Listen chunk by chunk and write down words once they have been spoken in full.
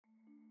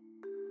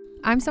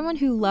I'm someone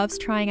who loves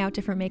trying out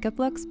different makeup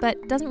looks,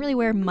 but doesn't really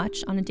wear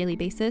much on a daily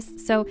basis,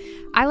 so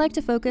I like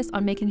to focus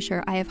on making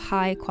sure I have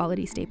high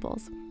quality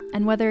staples.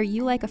 And whether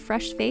you like a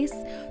fresh face,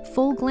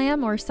 full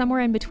glam, or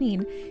somewhere in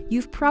between,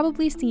 you've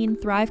probably seen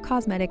Thrive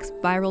Causemetics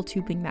Viral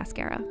Tubing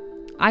Mascara.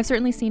 I've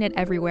certainly seen it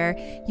everywhere.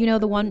 You know,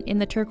 the one in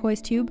the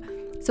turquoise tube?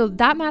 So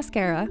that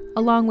mascara,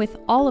 along with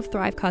all of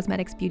Thrive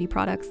Causemetics beauty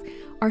products,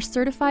 are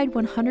certified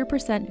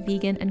 100%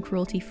 vegan and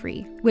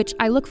cruelty-free, which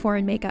I look for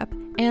in makeup,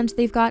 and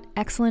they've got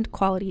excellent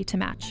quality to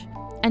match.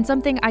 And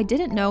something I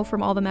didn't know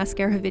from all the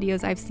mascara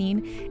videos I've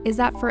seen is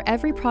that for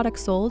every product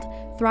sold,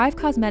 Thrive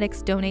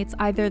Causemetics donates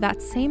either that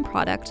same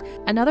product,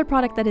 another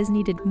product that is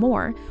needed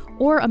more,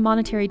 or a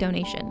monetary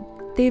donation.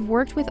 They've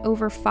worked with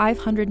over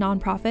 500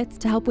 nonprofits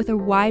to help with a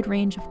wide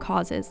range of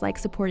causes like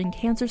supporting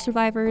cancer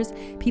survivors,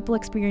 people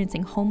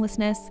experiencing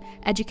homelessness,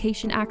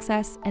 education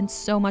access, and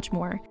so much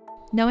more.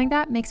 Knowing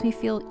that makes me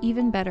feel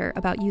even better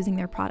about using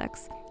their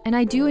products. And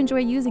I do enjoy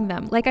using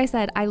them. Like I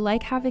said, I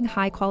like having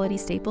high quality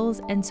staples,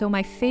 and so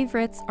my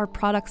favorites are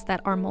products that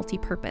are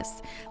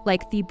multi-purpose,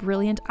 like the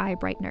Brilliant Eye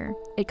Brightener.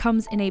 It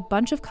comes in a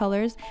bunch of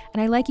colors,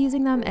 and I like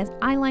using them as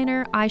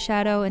eyeliner,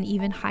 eyeshadow, and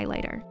even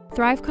highlighter.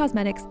 Thrive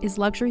Causemetics is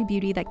luxury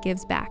beauty that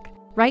gives back.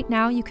 Right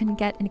now, you can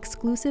get an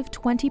exclusive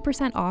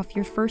 20% off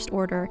your first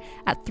order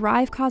at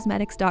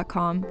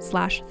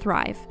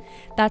thrivecausemetics.com/thrive.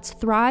 That's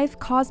Thrive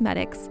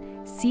Causemetics,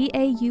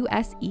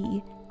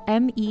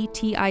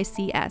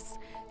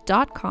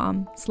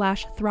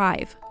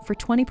 CAUSEMETICS.com/thrive for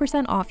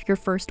 20% off your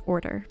first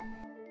order.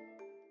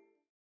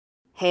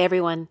 Hey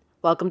everyone,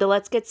 welcome to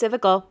Let's Get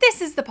Civical.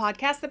 This is the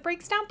podcast that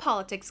breaks down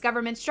politics,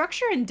 government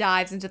structure, and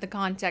dives into the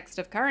context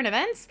of current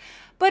events,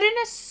 but in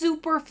a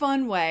super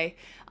fun way.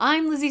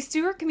 I'm Lizzie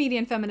Stewart,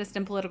 comedian, feminist,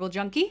 and political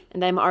junkie.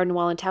 And I'm Arden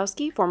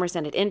Walentowski, former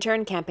Senate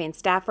intern, campaign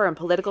staffer, and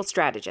political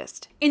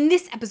strategist. In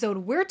this episode,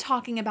 we're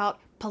talking about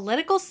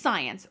political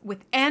science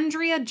with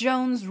Andrea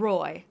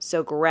Jones-Roy.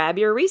 So grab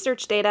your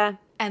research data.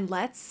 And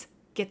let's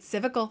get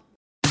civical.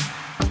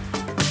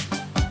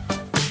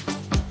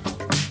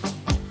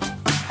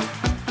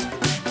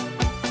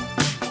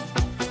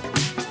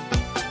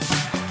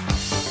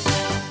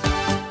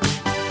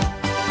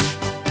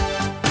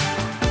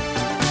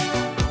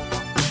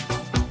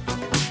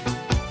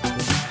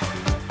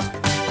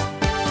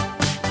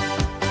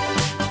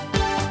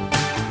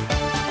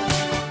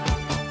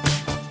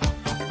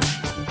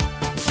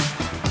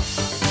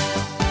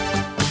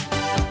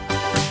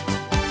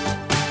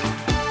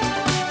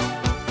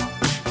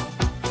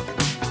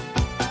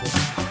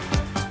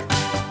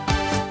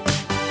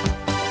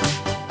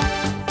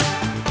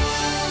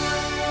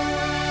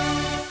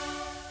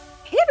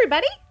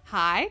 Everybody.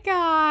 Hi,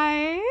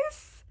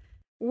 guys.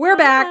 We're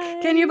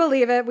back. Can you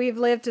believe it? We've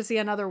lived to see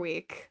another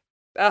week.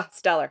 Oh,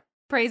 stellar.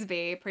 Praise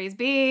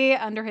be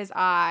under his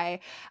eye.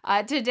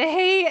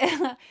 Today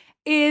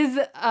is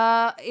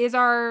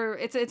our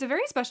it's a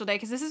very special day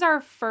because this is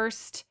our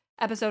first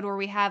episode where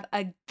we have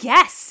a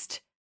guest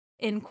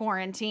in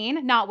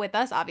quarantine, not with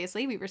us,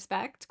 obviously. We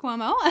respect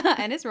Cuomo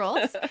and his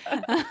rules.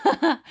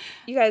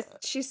 You guys,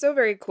 she's so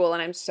very cool,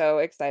 and I'm so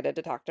excited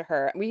to talk to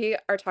her. We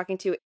are talking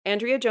to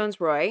Andrea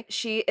Jones-Roy.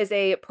 She is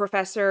a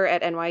professor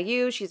at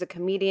NYU. She's a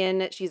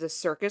comedian. She's a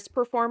circus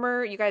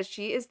performer. You guys,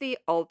 she is the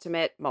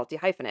ultimate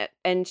multi-hyphenate,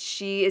 and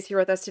she is here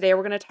with us today.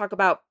 We're going to talk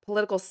about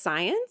political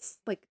science.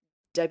 Like,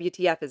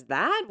 WTF is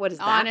that? What does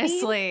that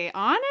mean?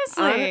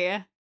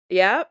 Honestly.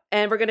 Yeah,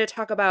 and we're going to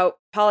talk about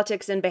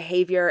politics and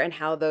behavior and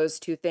how those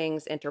two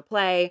things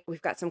interplay.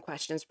 We've got some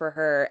questions for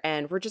her,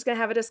 and we're just going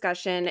to have a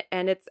discussion,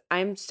 and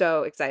I'm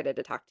so excited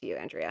to talk to you,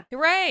 Andrea.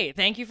 Hooray!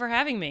 Thank you for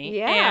having me.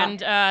 Yeah.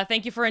 And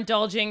thank you for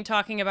indulging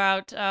talking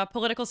about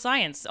political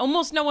science.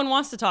 Almost no one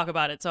wants to talk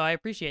about it, so I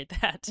appreciate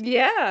that.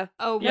 Yeah.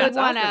 Oh,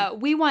 Yeah,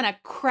 we want to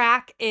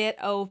crack it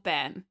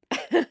open.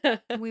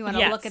 We want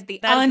to look at the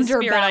that's underbelly. The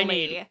spirit I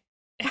need.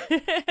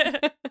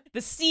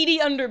 The seedy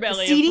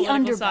underbelly of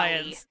political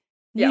science.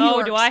 Yeah.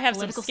 Oh, do I have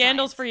some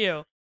scandals for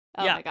you?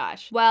 Oh my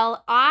gosh.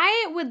 Well,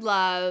 I would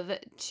love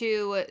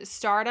to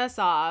start us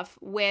off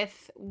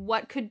with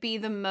what could be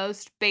the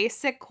most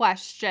basic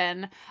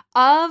question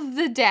of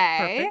the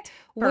day,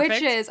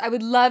 which is, I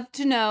would love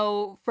to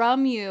know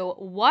from you,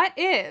 what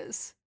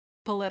is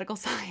political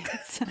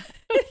science?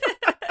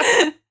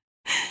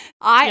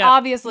 I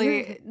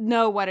obviously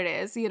know what it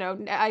is. You know,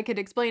 I could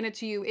explain it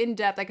to you in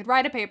depth. I could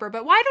write a paper,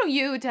 but why don't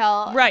you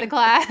tell the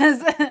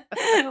class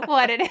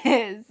what it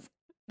is?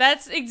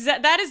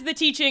 That is the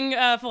teaching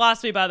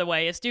philosophy, by the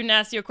way. A student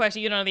asks you a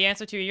question you don't know the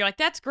answer to, you're like,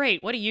 that's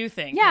great. What do you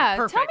think? Yeah,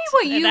 perfect. tell me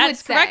what you would say.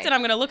 That's correct, and I'm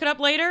going to look it up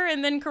later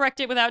and then correct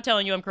it without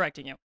telling you I'm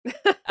correcting you.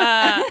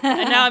 And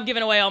now I've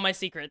given away all my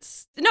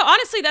secrets. No,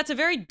 honestly, that's a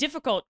very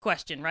difficult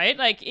question, right?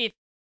 Like, if,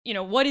 you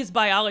know, what is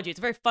biology? It's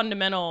a very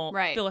fundamental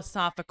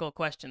philosophical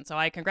question, so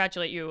I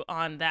congratulate you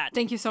on that.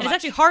 Thank you so much. It's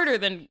actually harder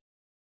than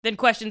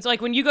questions. Like,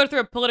 when you go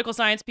through a political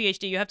science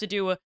PhD, you have to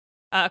do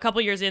a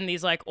couple years in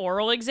these like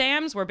oral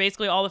exams where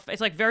basically it's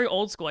like very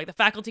old school. Like the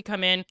faculty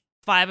come in,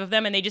 5 of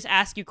them, and they just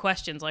ask you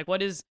questions like,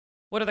 what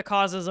are the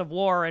causes of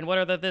war and what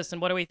are the this and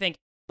what do we think?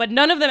 But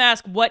none of them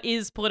ask what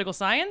is political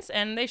science,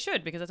 and they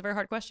should, because that's a very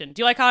hard question.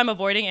 Do you like how I'm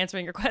avoiding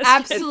answering your question?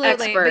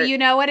 Absolutely. But you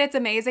know what? It's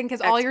amazing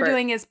because all you're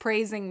doing is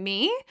praising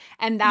me,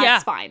 and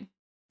that's fine.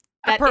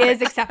 That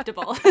is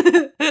acceptable.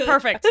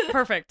 Perfect.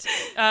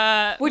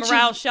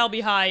 Morale shall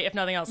be high, if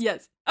nothing else.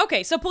 Yes.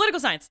 Okay, so political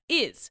science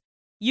is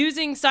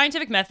using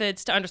scientific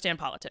methods to understand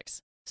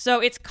politics. So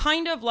it's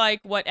kind of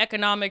like what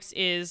economics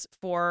is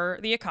for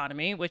the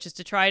economy, which is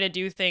to try to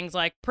do things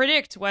like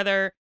predict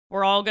whether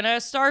we're all going to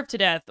starve to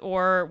death,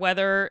 or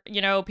whether,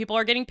 people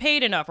are getting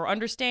paid enough, or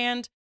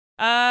understand,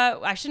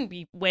 I shouldn't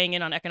be weighing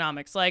in on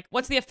economics. Like,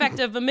 what's the effect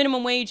of a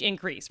minimum wage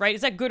increase, right?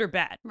 Is that good or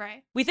bad?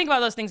 Right. We think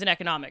about those things in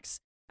economics.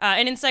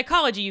 And in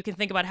psychology, you can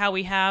think about how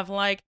we have,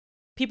 like,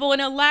 people in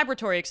a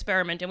laboratory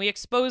experiment, and we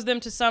expose them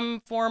to some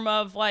form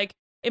of, like,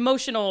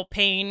 emotional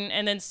pain,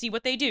 and then see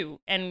what they do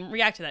and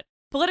react to that.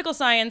 Political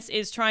science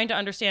is trying to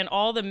understand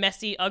all the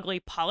messy, ugly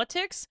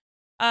politics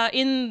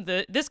in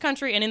this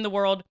country and in the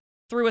world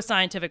through a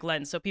scientific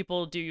lens. So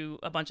people do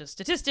a bunch of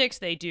statistics,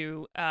 they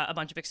do a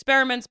bunch of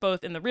experiments,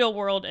 both in the real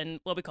world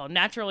and what we call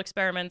natural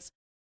experiments,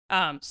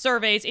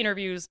 surveys,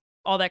 interviews,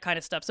 all that kind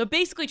of stuff. So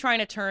basically trying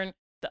to turn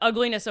the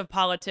ugliness of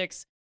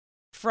politics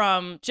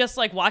from just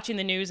like watching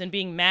the news and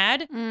being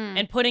mad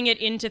and putting it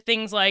into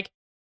things like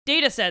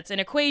data sets and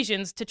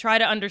equations to try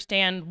to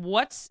understand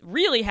what's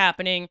really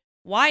happening,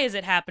 why is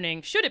it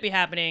happening, should it be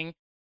happening,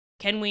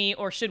 can we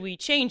or should we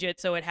change it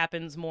so it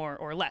happens more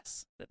or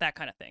less, that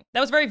kind of thing. That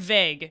was very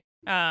vague.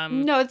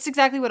 No, it's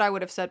exactly what I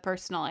would have said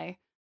personally.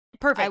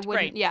 Perfect.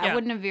 Great. Yeah, I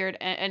wouldn't have veered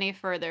any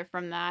further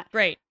from that.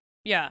 Great.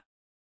 Yeah.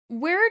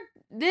 Where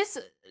this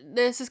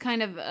is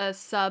kind of a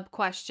sub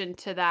question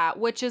to that,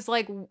 which is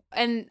like,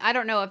 and I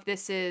don't know if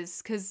this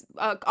is because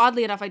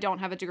oddly enough, I don't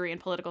have a degree in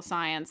political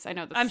science. I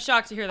know that's, I'm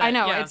shocked to hear that. I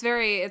know yeah.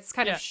 it's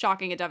kind of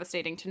shocking and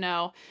devastating to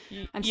know.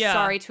 I'm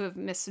sorry to have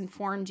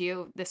misinformed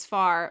you this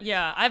far.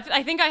 Yeah,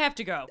 I think I have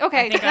to go.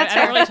 Okay, that's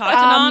fair. I don't really talk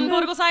to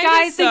non-political scientists.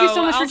 Guys, thank you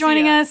so much for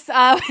joining us.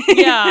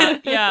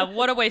 Yeah,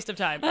 what a waste of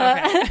time.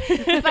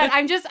 Okay. But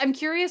I'm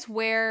curious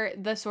where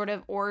the sort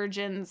of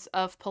origins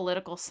of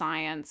political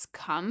science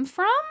come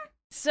from.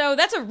 So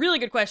that's a really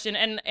good question,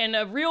 and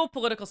a real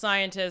political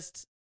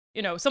scientist,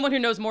 someone who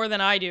knows more than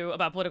I do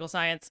about political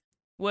science,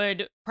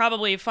 would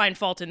probably find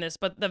fault in this,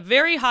 but the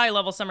very high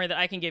level summary that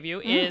I can give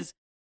you is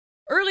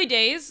early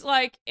days,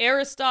 like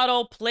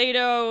Aristotle,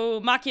 Plato,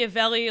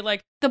 Machiavelli,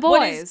 like the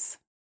boys.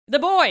 The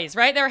boys,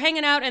 right? They were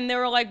hanging out and they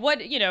were like, what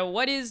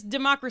is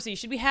democracy?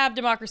 Should we have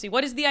democracy?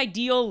 What is the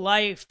ideal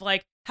life?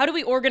 Like, how do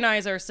we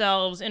organize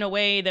ourselves in a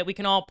way that we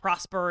can all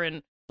prosper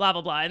and blah,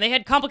 blah, blah. And they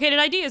had complicated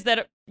ideas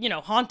that,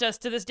 haunt us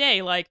to this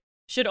day. Like,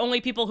 should only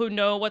people who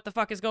know what the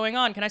fuck is going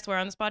on? Can I swear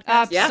on this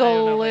podcast?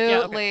 Absolutely. Yeah,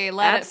 okay.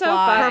 Let it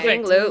fly.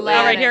 Perfect. Absolutely.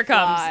 All right, here it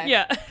comes.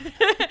 Yeah.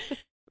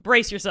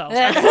 Brace yourselves.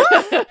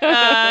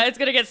 It's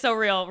going to get so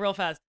real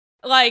fast.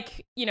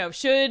 Like,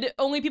 should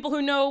only people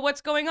who know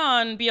what's going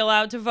on be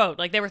allowed to vote?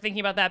 Like, they were thinking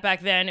about that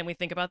back then, and we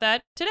think about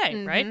that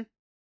today, right?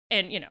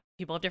 And,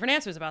 people have different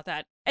answers about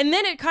that. And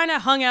then it kind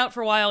of hung out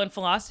for a while in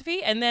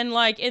philosophy. And then,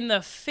 like, in the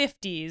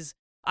 50s,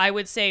 I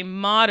would say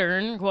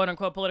modern, quote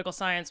unquote, political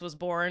science was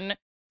born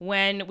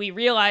when we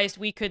realized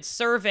we could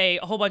survey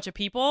a whole bunch of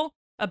people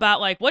about,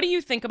 like, what do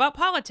you think about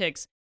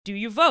politics? Do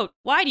you vote?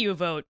 Why do you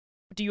vote?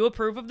 Do you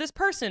approve of this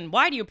person?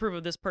 Why do you approve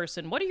of this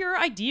person? What are your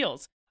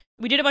ideals?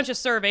 We did a bunch of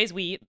surveys.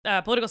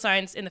 Political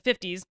science in the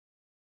 50s,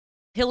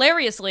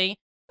 hilariously,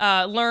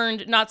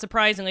 learned, not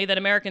surprisingly, that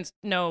Americans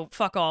know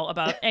fuck all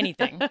about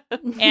anything.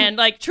 And,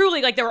 like,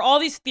 truly, like, there were all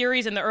these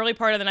theories in the early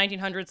part of the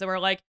 1900s that were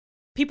like,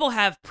 people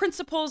have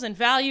principles and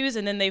values,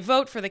 and then they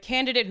vote for the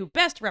candidate who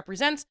best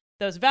represents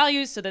those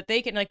values so that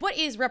they can, like, what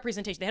is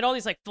representation? They had all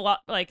these,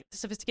 like,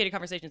 sophisticated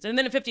conversations. And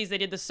then in the 50s, they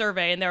did the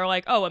survey, and they were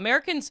like, oh,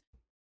 Americans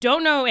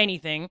don't know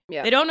anything.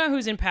 Yeah. They don't know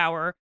who's in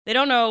power. They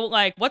don't know,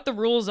 like, what the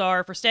rules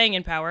are for staying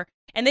in power.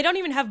 And they don't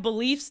even have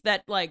beliefs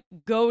that, like,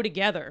 go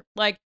together.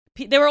 Like,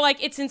 they were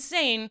like, it's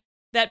insane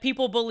that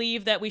people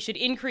believe that we should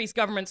increase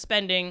government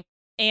spending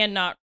and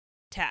not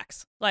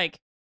tax. Like,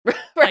 right.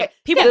 Like,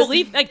 people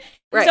believe, like,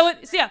 right.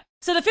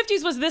 So the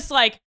 50s was this,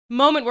 like,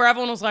 moment where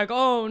everyone was like,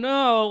 oh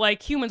no,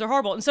 like, humans are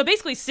horrible. And so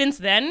basically since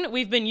then,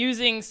 we've been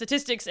using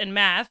statistics and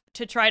math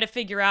to try to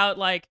figure out,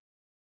 like,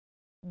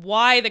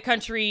 why the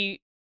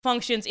country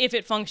functions, if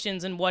it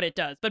functions, and what it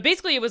does. But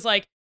basically it was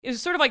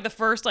sort of like the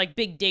first, like,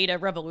 big data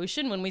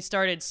revolution when we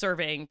started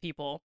surveying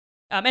people.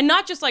 And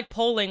not just, like,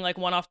 polling, like,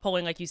 one-off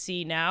polling like you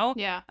see now.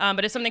 Yeah.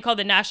 But it's something called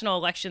the National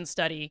Election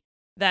Study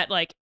that,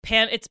 like,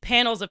 it's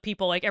panels of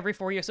people, like, every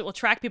 4 years. So it will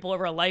track people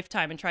over a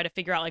lifetime and try to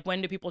figure out, like,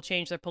 when do people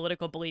change their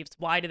political beliefs?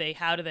 Why do they?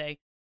 How do they?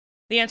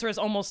 The answer is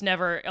almost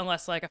never,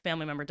 unless, like, a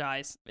family member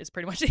dies, is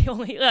pretty much the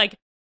only, like,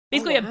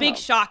 basically a big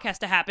shock has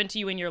to happen to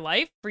you in your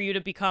life for you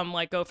to become,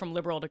 like, go from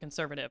liberal to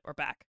conservative or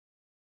back.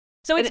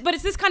 So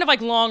it's this kind of,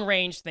 like,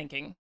 long-range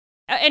thinking.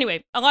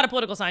 Anyway, a lot of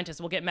political scientists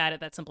will get mad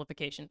at that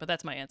simplification, but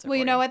that's my answer. Well,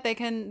 you know what? They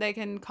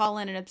can call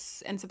in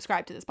and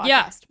subscribe to this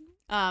podcast.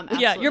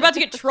 Yeah, you're about to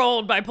get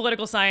trolled by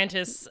political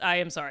scientists. I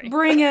am sorry.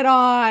 Bring it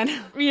on.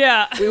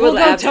 Yeah. We'll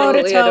go toe to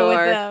absolutely toe with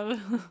adore.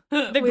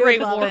 them. The We Great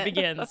would love War it.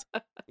 begins.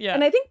 Yeah.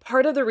 And I think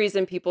part of the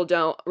reason people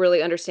don't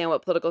really understand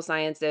what political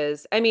science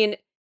is, I mean,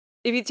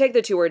 if you take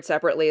the two words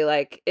separately,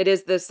 like it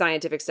is the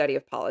scientific study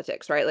of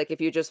politics, right? Like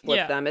if you just flip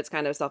Yeah. them, it's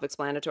kind of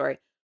self-explanatory.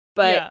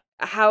 But Yeah.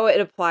 how it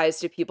applies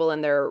to people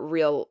in their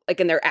real, like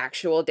in their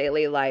actual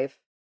daily life,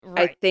 I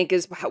Right. think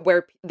is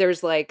where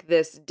there's like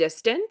this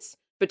distance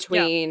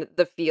between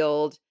the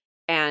field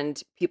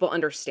and people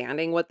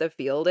understanding what the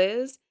field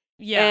is.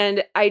 Yeah.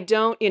 And I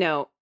don't,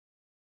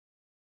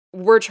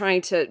 we're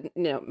trying to,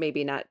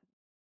 maybe not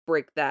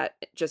break that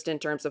just in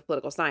terms of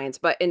political science,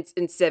 but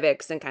in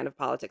civics and kind of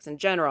politics in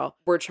general,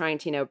 we're trying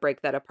to,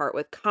 break that apart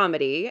with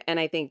comedy. And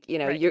I think,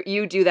 Right.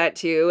 you do that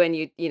too, and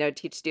you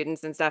teach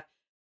students and stuff.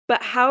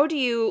 But how do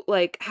you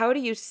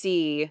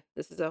see,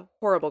 this is a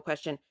horrible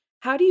question,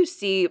 how do you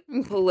see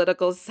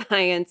political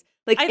science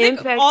like I think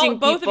impacting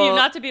both people? of you,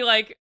 not to be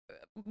like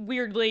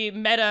weirdly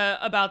meta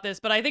about this,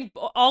 but I think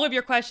all of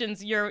your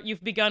questions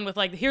you've begun with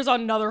like, here's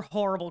another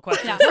horrible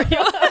question Yeah. for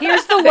you.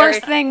 Here's the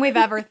worst thing we've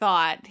ever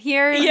thought.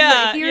 Here's the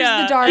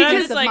And darkness I'm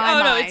just of like, my oh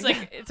mind. no,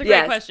 it's a great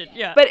Yes. question.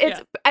 Yeah. But yeah.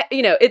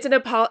 it's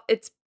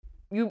it's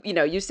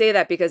you say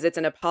that because it's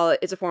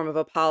it's a form of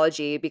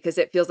apology because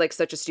it feels like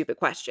such a stupid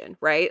question,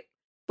 right?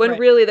 When Right.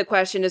 really the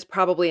question is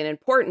probably an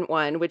important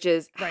one, which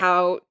is Right.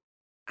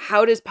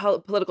 how does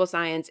political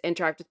science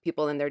interact with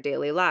people in their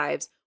daily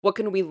lives? What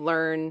can we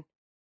learn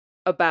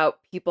about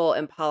people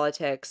and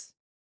politics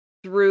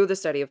through the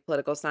study of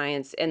political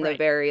science in the Right.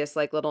 various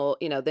like little,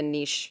 the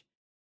niche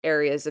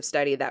areas of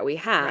study that we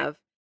have?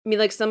 I mean,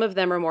 like some of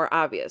them are more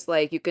obvious.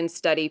 Like you can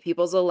study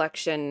people's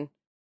election,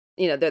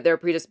 their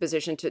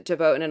predisposition to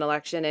vote in an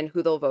election and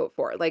who they'll vote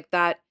for. Like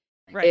that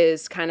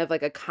is Right. kind of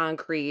like a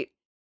concrete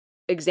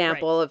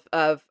example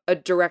of a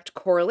direct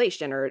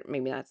correlation, or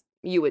maybe that's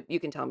you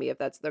can tell me if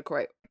that's the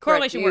correct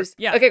Correlation use. works.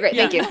 Yeah. Okay, great.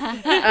 Yeah. Thank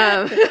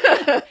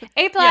you.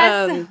 A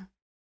plus.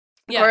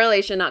 Yeah.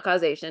 Correlation, not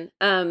causation.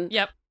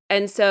 Yep.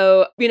 And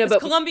so, This but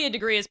Columbia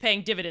degree is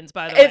paying dividends,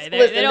 by the way. it's They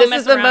listen, don't this mess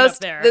is the around up most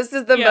there. this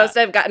is the Yeah. most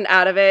I've gotten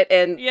out of it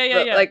in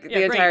Yeah. like Yeah,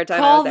 the great. entire time. I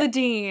Call was the there.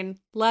 dean.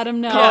 Let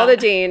him know. Call the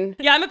dean.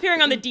 Yeah, I'm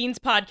appearing on the Dean's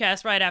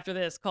podcast right after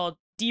this called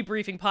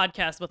Debriefing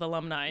Podcast with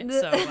Alumni.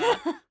 So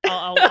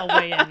I'll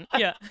weigh in.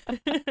 Yeah.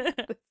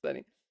 That's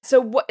funny. So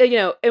what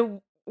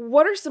and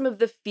what are some of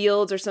the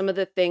fields or some of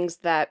the things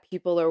that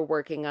people are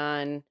working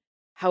on?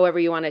 However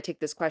you want to take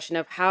this question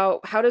of how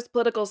does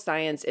political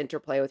science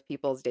interplay with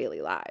people's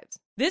daily lives?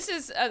 This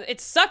is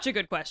it's such a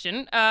good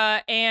question,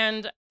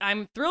 and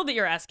I'm thrilled that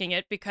you're asking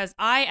it because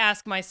I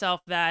ask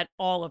myself that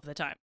all of the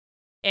time,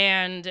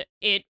 and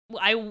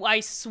I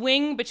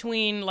swing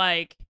between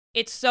like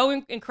it's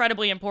so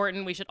incredibly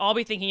important. We should all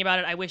be thinking about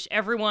it. I wish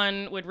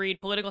everyone would read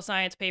political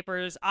science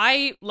papers.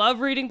 I love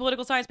reading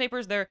political science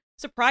papers. They're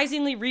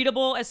surprisingly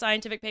readable as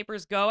scientific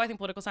papers go. I think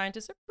political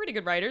scientists are pretty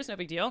good writers. No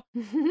big deal.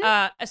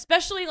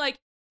 Especially like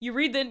you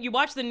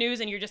watch the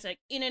news and you're just like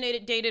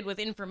inundated with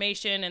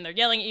information and they're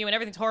yelling at you and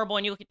everything's horrible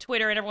and you look at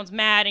Twitter and everyone's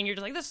mad and you're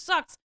just like, this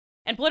sucks.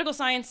 And political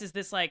science is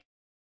this like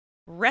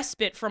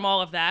respite from all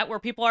of that where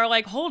people are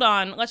like, hold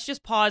on, let's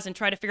just pause and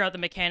try to figure out the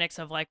mechanics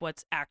of like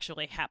what's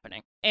actually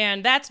happening.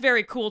 And that's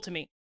very cool to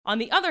me. On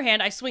the other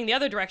hand, I swing the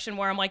other direction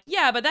where I'm like,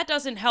 yeah, but that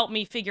doesn't help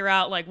me figure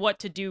out like what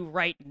to do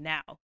right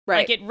now. Right.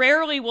 Like it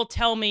rarely will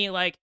tell me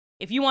like,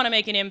 if you want to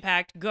make an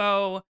impact,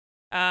 go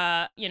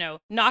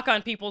knock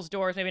on people's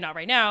doors, maybe not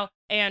right now,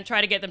 and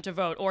try to get them to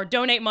vote, or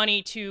donate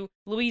money to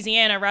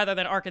Louisiana rather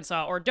than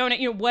Arkansas, or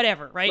donate,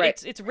 whatever,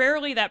 right? It's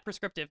rarely that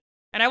prescriptive.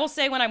 And I will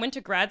say when I went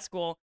to grad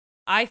school,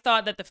 I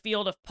thought that the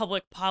field of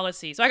public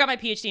policy, so I got my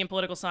PhD in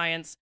political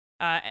science,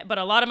 but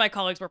a lot of my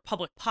colleagues were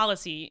public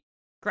policy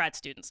grad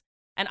students.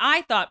 And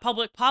I thought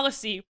public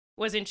policy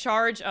was in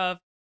charge of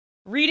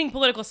reading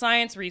political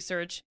science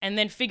research and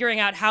then figuring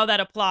out how that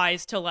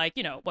applies to like,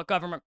 what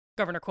Governor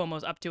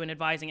Cuomo's up to and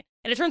advising it.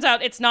 And it turns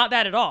out it's not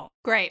that at all.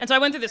 Great. And so I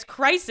went through this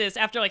crisis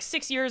after like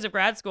 6 years of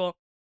grad school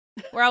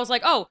where I was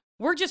like, oh,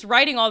 we're just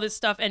writing all this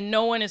stuff and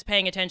no one is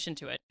paying attention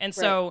to it. And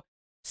so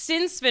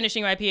since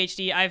finishing my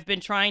PhD, I've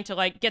been trying to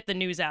like get the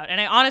news out. And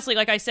I honestly,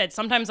 like I said,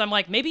 sometimes I'm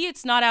like, maybe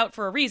it's not out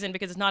for a reason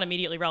because it's not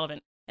immediately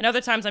relevant. And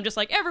other times I'm just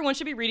like, everyone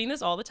should be reading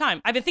this all the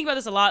time. I've been thinking about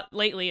this a lot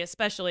lately,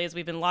 especially as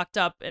we've been locked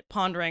up at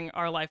pondering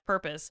our life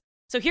purpose.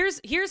 So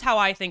here's how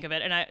I think of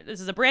it. And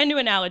this is a brand new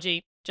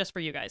analogy just for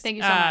you guys. Thank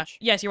you so much.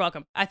 Yes, you're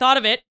welcome. I thought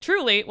of it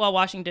truly while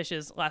washing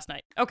dishes last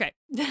night. Okay.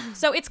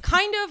 So it's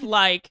kind of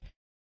like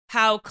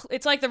how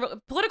it's like the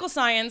political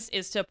science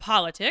is to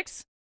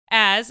politics,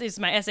 as is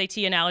my SAT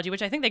analogy,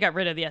 which I think they got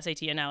rid of the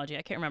SAT analogy.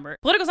 I can't remember.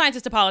 Political science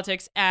is to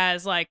politics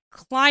as like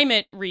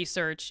climate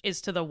research is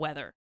to the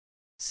weather.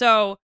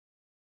 So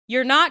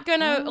you're not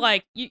gonna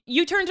like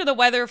you turn to the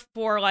weather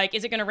for like,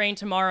 is it gonna rain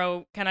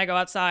tomorrow? Can I go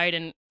outside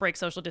and break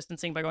social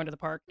distancing by going to the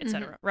park,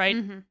 etc. Right?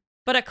 Mm-hmm.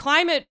 But a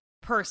climate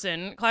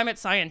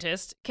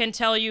scientist can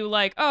tell you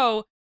like,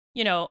 oh,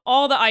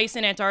 all the ice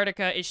in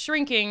Antarctica is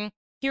shrinking.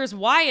 Here's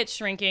why it's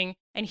shrinking.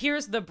 and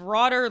here's the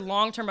broader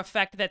long-term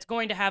effect that's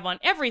going to have on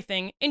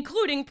everything,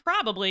 including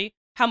probably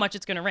how much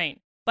it's going to rain.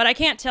 But I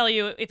can't tell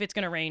you if it's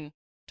going to rain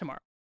tomorrow.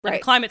 Like,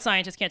 Right. a climate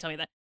scientist can't tell me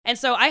that. And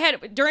so I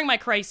had, during my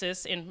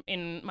crisis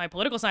in my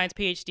political science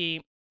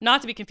PhD,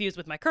 not to be confused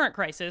with my current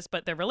crisis,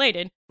 but they're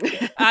related,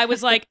 I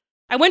was like,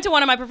 I went to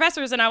one of my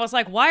professors and I was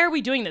like, why are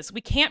we doing this?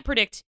 We can't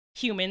predict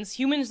humans.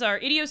 Humans are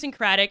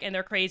idiosyncratic and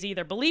they're crazy.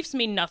 Their beliefs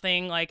mean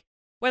nothing. Like,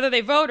 whether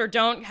they vote or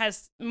don't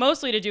has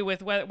mostly to do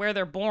with where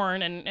they're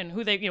born and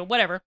who they,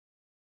 whatever.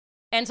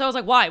 And so I was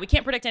like, why? We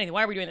can't predict anything.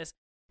 Why are we doing this?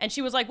 And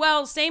she was like,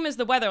 well, same as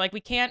the weather. Like,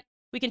 we can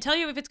tell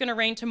you if it's going to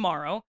rain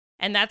tomorrow.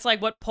 And that's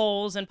like what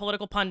polls and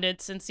political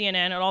pundits and CNN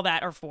and all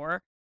that are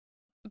for.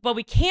 But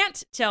we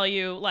can't tell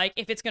you, like,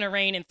 if it's going to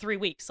rain in 3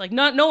 weeks. Like,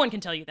 no one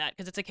can tell you that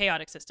because it's a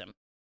chaotic system.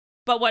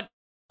 But what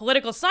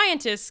political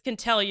scientists can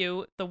tell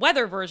you, the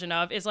weather version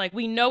of, is like,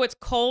 we know it's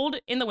cold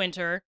in the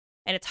winter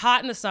and it's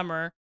hot in the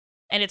summer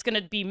and it's going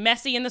to be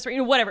messy in the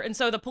spring, whatever. And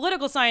so the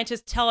political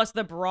scientists tell us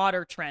the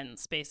broader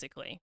trends,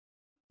 basically.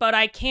 But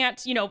I can't,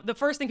 the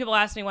first thing people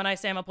ask me when I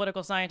say I'm a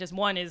political scientist,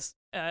 one is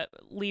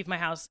leave my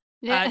house.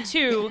 Yeah.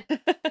 Two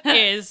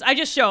is I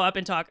just show up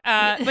and talk.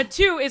 But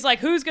two is like,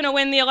 who's going to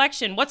win the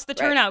election? What's the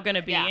turnout going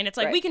to be? Yeah. And it's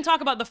like, we can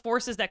talk about the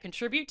forces that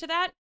contribute to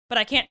that, but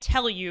I can't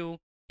tell you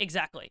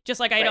exactly. Just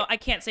like I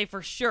can't say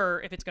for sure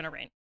if it's going to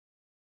rain.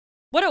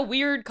 What a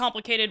weird,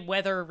 complicated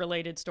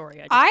weather-related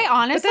story. I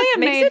honestly, that it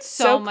makes made it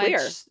so so clear.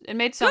 much. It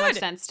made so much Good.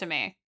 sense to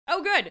me.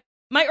 Oh, good.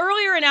 My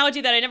earlier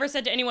analogy that I never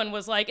said to anyone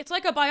was like, it's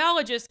like a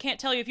biologist can't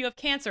tell you if you have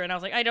cancer. And I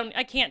was like,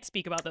 I can't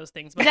speak about those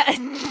things. But,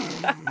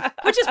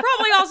 which is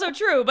probably also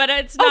true, but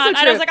it's Also not.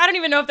 I true. was like, I don't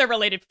even know if they're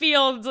related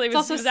fields. It It's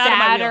was, also it was out of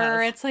my sadder.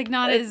 wheelhouse. It's like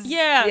not as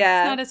Yeah.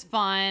 Yeah. It's not as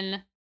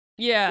fun.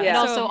 Yeah. Yeah. And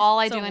also, all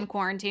I so- do in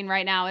quarantine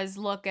right now is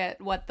look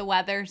at what the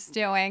weather's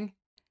doing.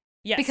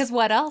 Yes. Because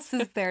what else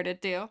is there to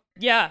do?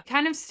 Yeah.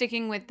 Kind of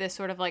sticking with this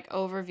sort of like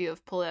overview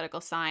of political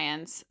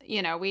science,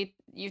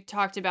 you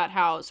talked about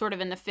how sort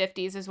of in the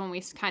 50s is when we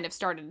kind of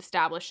started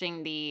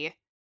establishing the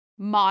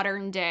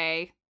modern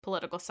day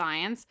political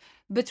science.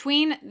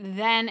 Between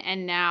then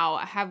and now,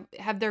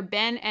 have there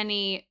been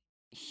any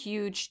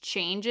huge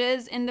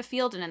changes in the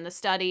field and in the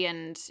study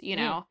and,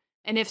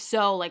 and if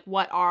so, like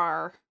what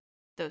are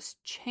those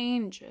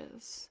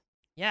changes?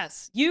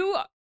 Yes.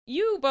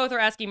 You both are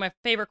asking my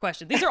favorite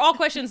questions. These are all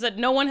questions that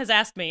no one has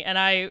asked me, and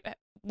I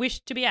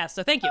wish to be asked.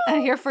 So thank you.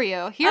 Here for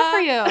you. Here for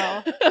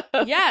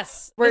you.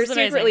 Yes. We're this is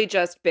amazing. secretly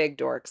just big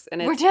dorks, and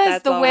We're it's, just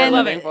that's the all wind. we're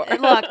love living it.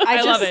 for. Look,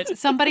 I love it.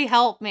 Somebody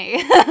help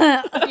me.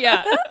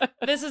 Yeah,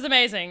 this is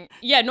amazing.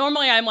 Yeah,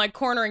 normally I'm like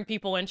cornering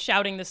people and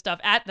shouting this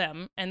stuff at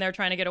them, and they're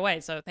trying to get away.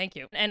 So thank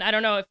you. And I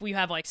don't know if we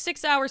have like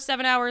 6 hours,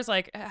 7 hours,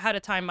 like how to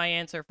time my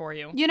answer for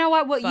you. You know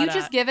what? Well, you But,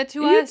 just give it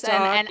to you us, talk.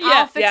 and Yeah,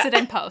 I'll fix yeah. it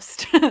in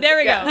post. There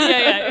we Yeah. go.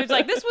 Yeah. It was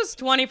like, this was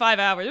 25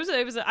 hours.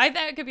 It was I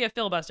thought it could be a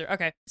filibuster.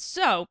 Okay.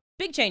 So,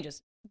 big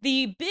changes.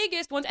 The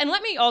biggest ones, and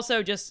let me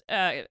also just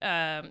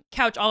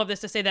couch all of this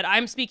to say that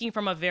I'm speaking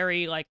from a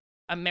very like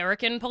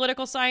American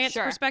political science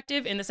Sure.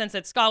 perspective, in the sense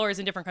that scholars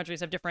in different countries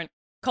have different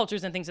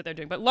cultures and things that they're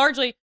doing, but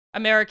largely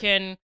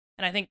American,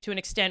 and I think to an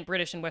extent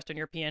British and Western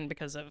European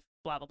because of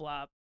blah, blah,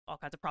 blah, all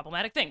kinds of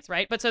problematic things,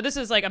 right? But so this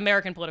is like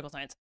American political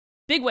science.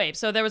 Big wave.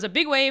 So there was a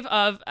big wave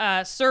of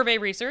survey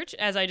research,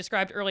 as I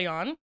described early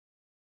on.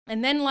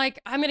 And then, like,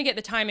 I'm going to get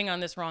the timing on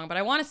this wrong, but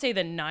I want to say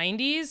the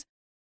 90s,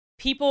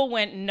 people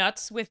went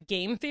nuts with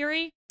game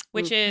theory,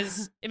 which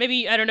is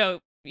maybe, I don't know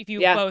if you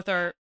Yeah. both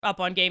are up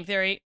on game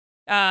theory.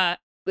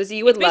 Lizzie,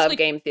 you would It's love basically-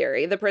 game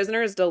theory. The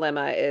Prisoner's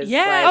Dilemma is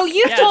Yes. Oh, like,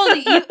 you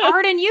Yes.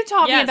 Arden, you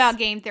taught me Yes. about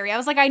game theory. I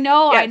was like, I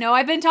know, Yes.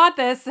 I've been taught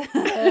this.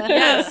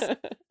 Yes.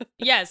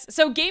 Yes.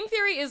 So game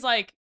theory is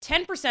like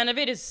 10% of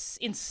it is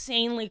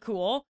insanely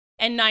cool,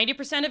 and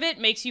 90% of it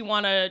makes you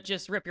want to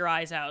just rip your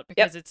eyes out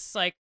because it's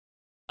like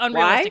why?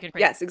 unrealistic and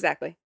crazy. Yes,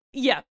 exactly.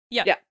 Yeah.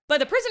 Yeah. But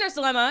the Prisoner's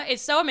Dilemma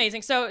is so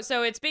amazing. So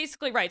it's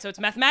basically right. So it's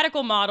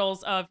mathematical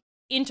models of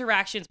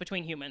interactions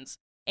between humans.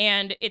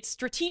 And it's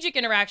strategic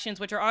interactions,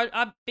 which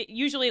are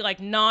usually like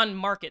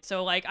non-market.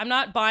 So like I'm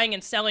not buying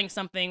and selling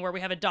something where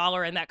we have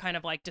 $1 and that kind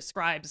of like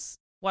describes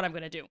what I'm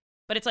going to do.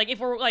 But it's like if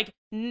we're like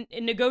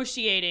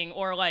negotiating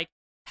or like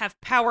have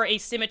power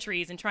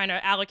asymmetries and trying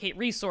to allocate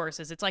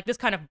resources, it's like this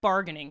kind of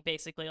bargaining,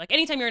 basically. Like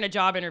anytime you're in a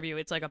job interview,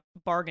 it's like a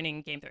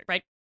bargaining game theory,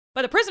 right?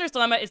 But the Prisoner's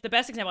Dilemma is the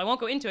best example. I won't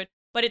go into it,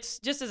 but it's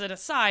just as an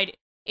aside,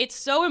 it's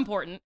so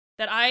important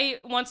that I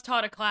once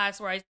taught a class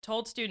where I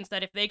told students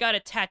that if they got a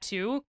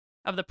tattoo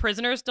of the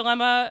Prisoner's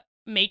Dilemma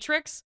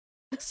matrix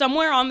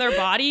somewhere on their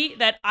body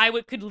that I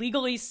could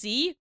legally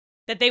see,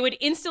 that they would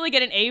instantly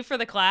get an A for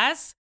the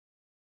class,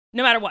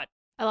 no matter what.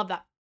 I love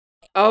that.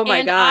 Oh my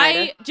and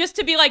God. just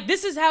to be like,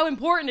 this is how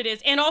important it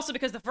is. And also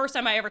because the first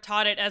time I ever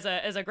taught it as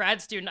a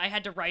grad student, I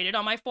had to write it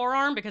on my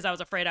forearm because I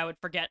was afraid I would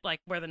forget like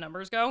where the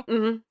numbers go.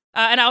 Mm-hmm.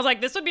 And I was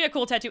like, this would be a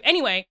cool tattoo.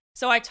 Anyway,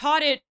 so I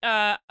taught it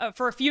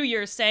for a few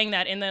years saying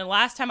that. And the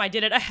last time I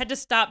did it, I had to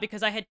stop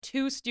because I had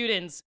 2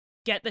 students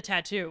get the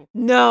tattoo.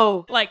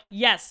 No. Like,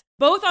 yes,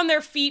 both on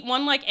their feet,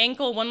 one like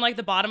ankle, one like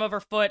the bottom of her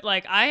foot.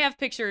 Like, I have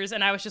pictures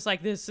and I was just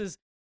like, this is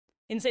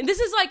insane. This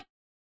is like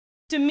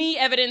to me,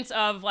 evidence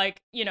of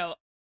like, you know,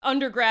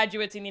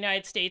 undergraduates in the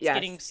United States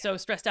getting so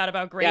stressed out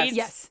about grades.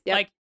 Yes. Yep.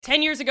 Like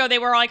 10 years ago, they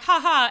were like,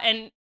 haha.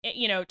 And,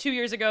 you know, 2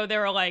 years ago, they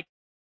were like,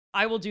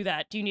 I will do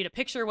that. Do you need a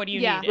picture? What do you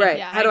need? And Right.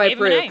 Yeah. How do I gave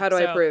them an prove? A, How do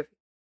I so- prove?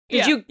 Did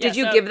Yeah,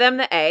 you so- give them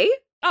the A?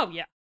 Oh,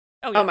 yeah.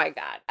 Oh, yeah. Oh my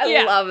God. I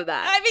Yeah. love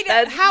that. I mean,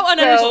 That's how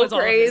unusual so is all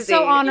of this? crazy.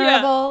 So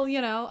honorable,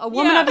 you know, a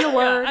woman of your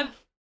word.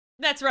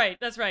 That's right.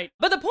 That's right.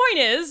 But the point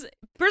is,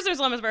 prisoner's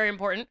dilemma is very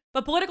important,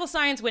 but political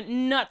science went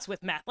nuts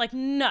with math, like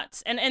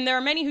nuts. And there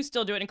are many who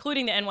still do it,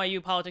 including the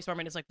NYU politics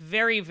department is like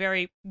very,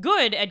 very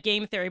good at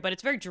game theory, but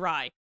it's very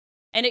dry.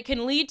 And it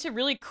can lead to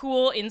really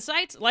cool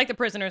insights, like the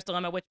prisoner's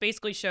dilemma, which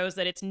basically shows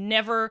that it's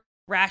never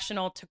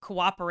rational to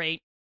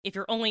cooperate if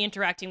you're only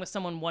interacting with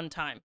someone one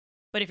time.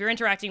 But if you're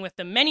interacting with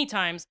them many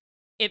times,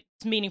 it's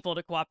meaningful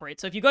to cooperate.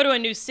 So if you go to a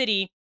new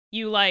city,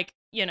 you like,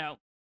 you know,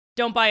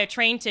 don't buy a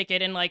train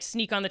ticket and like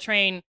sneak on the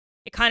train.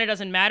 It kind of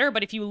doesn't matter.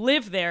 But if you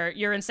live there,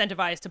 you're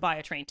incentivized to buy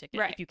a train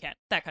ticket if you can.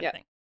 That kind of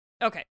thing.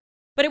 Okay.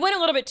 But it went a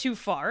little bit too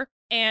far.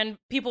 And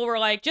people were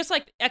like, just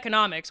like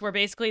economics, where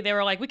basically they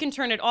were like, we can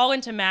turn it all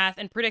into math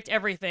and predict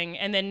everything.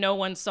 And then no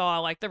one saw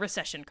like the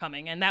recession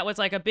coming. And that was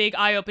like a big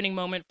eye-opening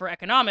moment for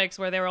economics,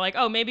 where they were like,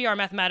 oh, maybe our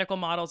mathematical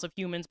models of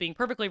humans being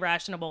perfectly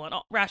rational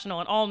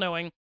and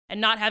all-knowing and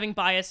not having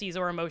biases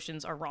or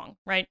emotions are wrong,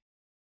 right?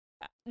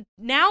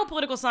 Now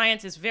political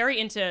science is very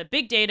into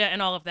big data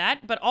and all of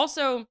that, but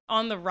also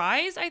on the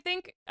rise, I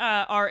think,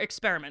 are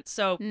experiments.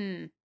 So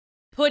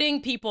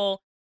putting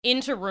people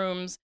into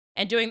rooms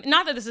and doing,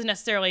 not that this is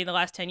necessarily the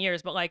last 10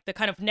 years, but like the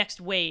kind of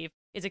next wave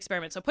is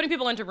experiments. So putting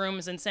people into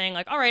rooms and saying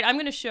like, all right, I'm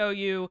going to show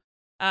you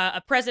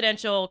a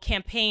presidential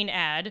campaign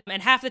ad,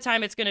 and half the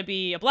time it's going to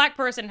be a black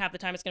person, half the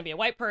time it's going to be a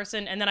white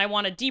person, and then I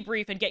want to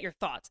debrief and get your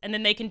thoughts. And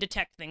then they can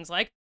detect things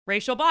like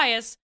racial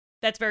bias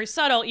that's very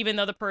subtle, even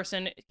though the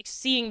person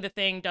seeing the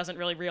thing doesn't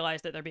really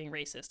realize that they're being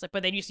racist. Like,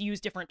 but they just use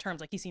different terms,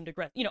 like he seemed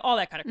aggressive, you know, all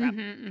that kind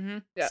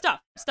of crap.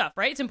 Stuff,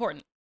 right? It's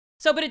important.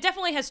 So, but it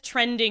definitely has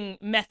trending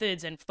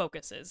methods and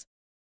focuses.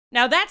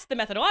 Now, that's the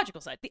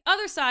methodological side. The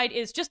other side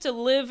is just to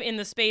live in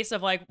the space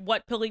of like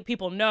what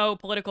people know,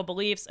 political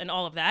beliefs, and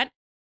all of that.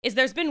 Is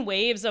there's been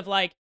waves of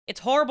like, it's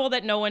horrible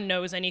that no one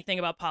knows anything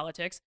about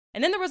politics.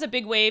 And then there was a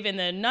big wave in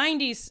the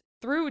 90s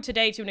through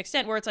today to an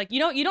extent where it's like, you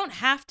know, you don't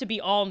have to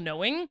be all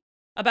knowing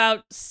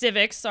about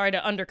civics. Sorry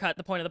to undercut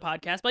the point of the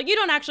podcast, but like, you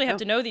don't actually have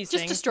to know these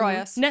things. Just destroy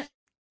us.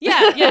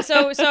 Yeah.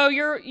 So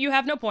you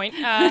have no point.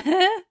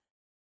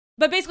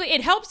 But basically,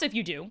 it helps if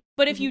you do.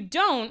 But if you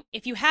don't,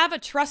 if you have a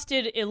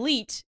trusted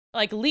elite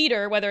like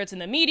leader, whether it's in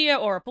the media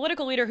or a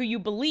political leader who you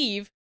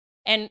believe,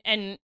 and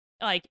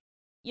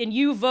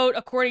you vote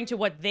according to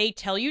what they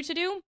tell you to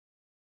do.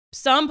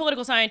 Some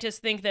political scientists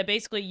think that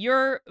basically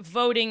you're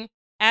voting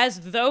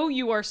as though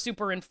you are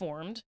super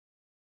informed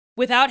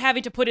without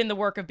having to put in the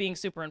work of being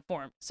super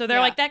informed. So they're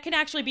like, that can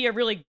actually be a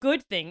really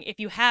good thing if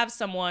you have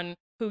someone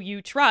who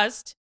you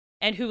trust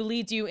and who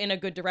leads you in a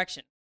good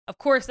direction. Of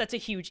course, that's a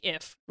huge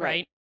if,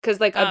 right?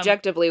 Because like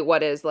objectively,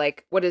 what is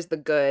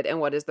the good and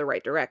what is the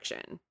right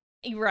direction?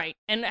 Right.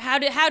 And how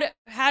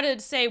to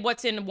say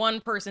what's in one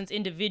person's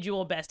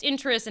individual best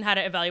interest and how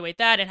to evaluate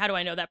that, and how do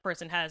I know that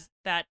person has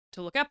that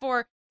to look up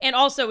for, and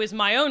also is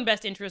my own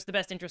best interest the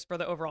best interest for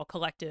the overall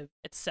collective,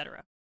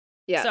 etc.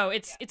 Yeah. So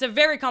it's a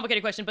very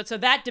complicated question, but so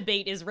that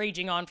debate is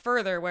raging on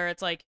further, where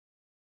it's like,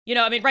 you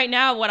know, I mean, right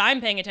now what I'm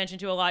paying attention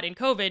to a lot in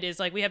COVID is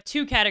like we have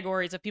two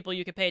categories of people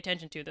you could pay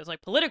attention to. There's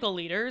like political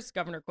leaders,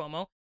 Governor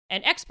Cuomo,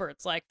 and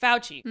experts like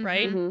Fauci,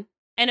 right? Mm-hmm.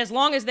 And as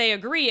long as they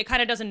agree, it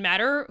kind of doesn't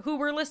matter who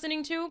we're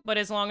listening to. But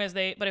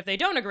if they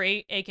don't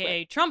agree,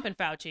 aka Trump and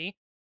Fauci,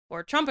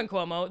 or Trump and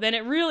Cuomo, then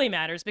it really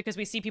matters because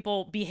we see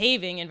people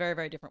behaving in very,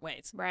 very different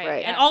ways.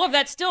 Right. And all of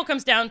that still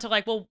comes down to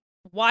like, well,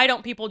 why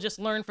don't people just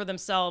learn for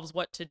themselves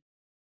what to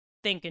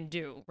think and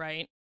do,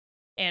 right?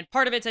 And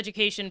part of it's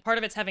education, part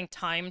of it's having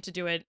time to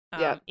do it,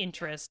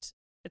 interest,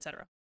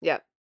 etc. Yeah.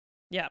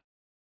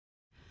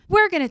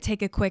 We're going to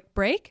take a quick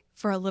break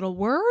for a little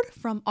word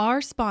from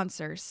our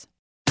sponsors.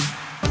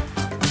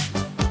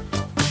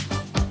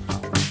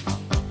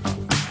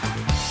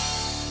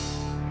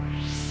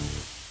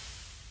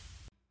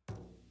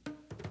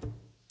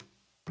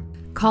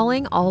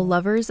 Calling all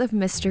lovers of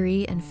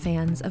mystery and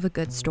fans of a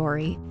good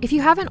story. If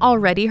you haven't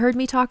already heard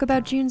me talk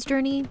about June's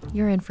Journey,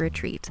 you're in for a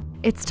treat.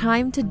 It's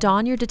time to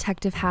don your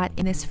detective hat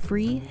in this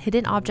free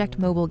hidden object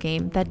mobile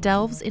game that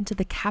delves into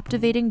the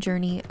captivating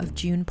journey of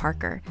June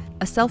Parker,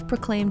 a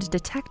self-proclaimed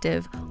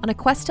detective on a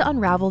quest to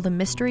unravel the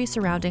mystery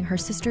surrounding her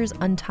sister's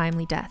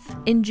untimely death.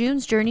 In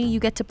June's Journey, you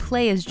get to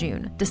play as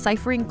June,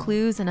 deciphering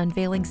clues and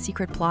unveiling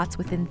secret plots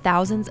within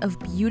thousands of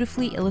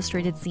beautifully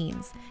illustrated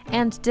scenes.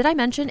 And did I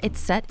mention it's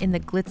set in the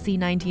glitzy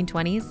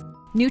 1920s?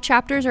 New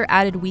chapters are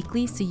added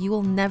weekly, so you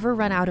will never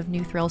run out of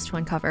new thrills to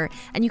uncover,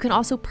 and you can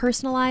also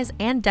personalize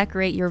and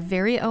decorate your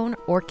very own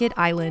Orchid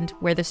Island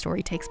where the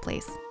story takes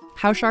place.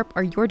 How sharp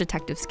are your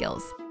detective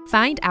skills?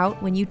 Find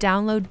out when you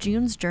download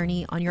June's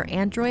Journey on your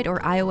Android or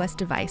iOS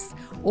device,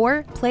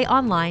 or play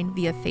online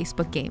via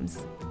Facebook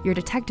Games. Your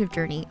detective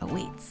journey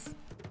awaits.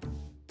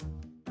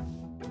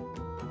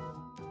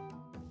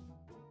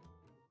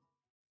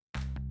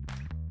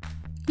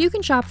 You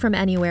can shop from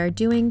anywhere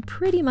doing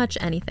pretty much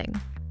anything.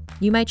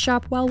 You might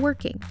shop while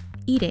working,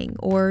 eating,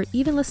 or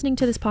even listening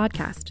to this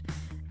podcast.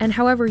 And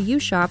however you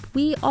shop,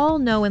 we all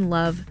know and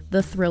love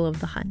the thrill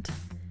of the hunt.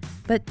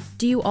 But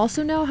do you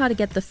also know how to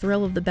get the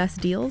thrill of the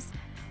best deals?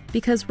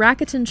 Because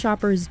Rakuten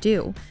shoppers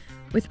do.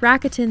 With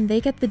Rakuten,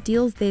 they get the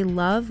deals they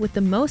love with the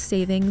most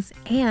savings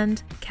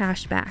and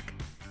cash back.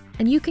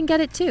 And you can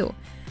get it too.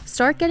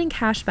 Start getting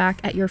cash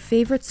back at your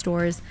favorite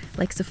stores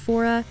like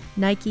Sephora,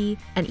 Nike,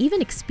 and even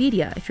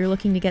Expedia if you're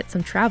looking to get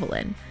some travel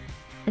in.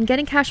 And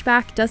getting cash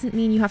back doesn't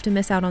mean you have to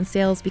miss out on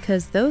sales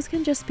because those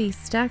can just be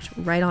stacked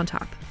right on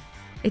top.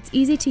 It's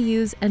easy to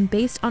use and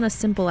based on a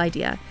simple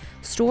idea.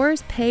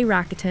 Stores pay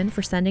Rakuten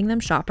for sending them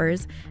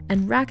shoppers,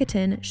 and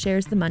Rakuten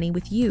shares the money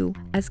with you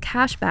as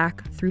cash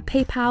back through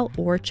PayPal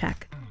or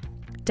check.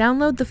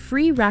 Download the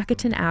free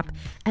Rakuten app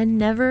and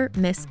never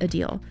miss a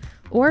deal.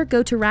 Or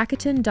go to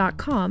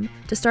Rakuten.com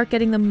to start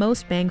getting the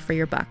most bang for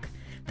your buck.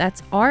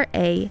 That's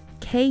Rakuten.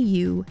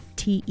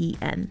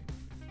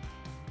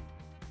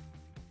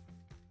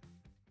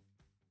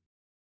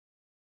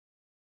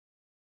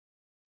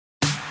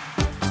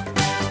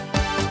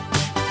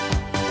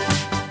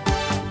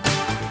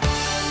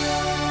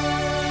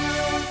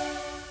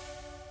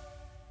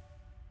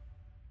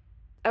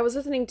 I was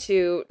listening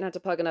to, not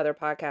to plug another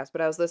podcast, but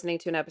I was listening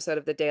to an episode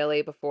of The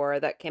Daily before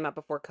that came out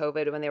before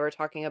COVID when they were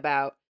talking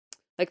about,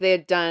 like they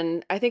had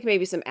done, I think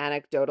maybe some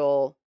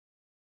anecdotal,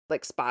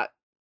 like spot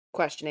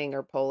questioning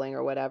or polling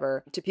or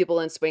whatever to people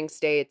in swing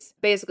states.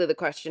 Basically, the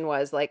question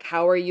was like,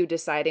 how are you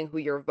deciding who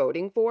you're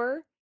voting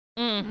for?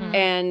 Mm-hmm.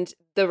 And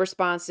the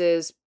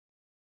responses,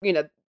 you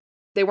know,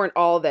 they weren't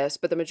all this,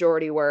 but the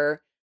majority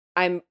were,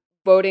 I'm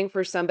voting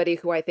for somebody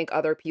who I think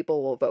other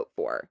people will vote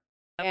for.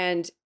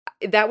 And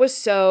that was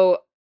so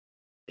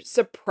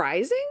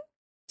surprising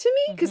to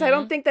me because I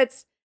don't think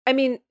that's, I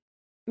mean,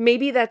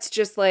 maybe that's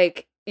just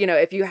like, you know,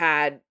 if you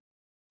had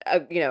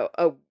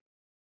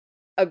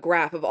a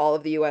graph of all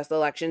of the US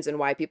elections and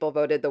why people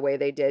voted the way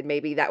they did,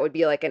 maybe that would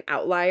be like an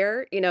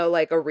outlier, you know,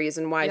 like a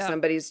reason why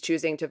somebody's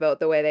choosing to vote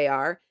the way they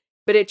are.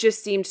 But it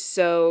just seemed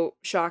so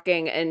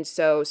shocking and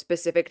so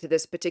specific to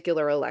this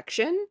particular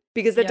election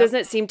because that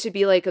doesn't seem to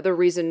be like the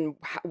reason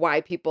why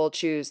people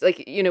choose.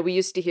 Like, you know, we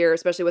used to hear,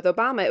 especially with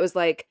Obama, it was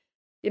like,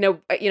 you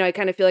know, I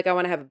kind of feel like I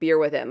want to have a beer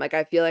with him. Like,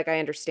 I feel like I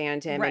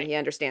understand him and he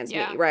understands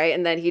me, right?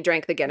 And then he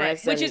drank the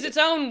Guinness. Which is its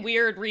own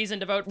weird reason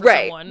to vote for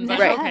someone.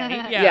 But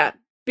okay, yeah.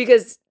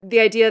 Because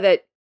the idea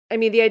that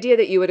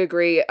you would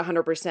agree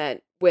 100%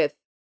 with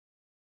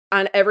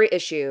on every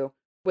issue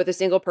with a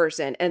single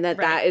person and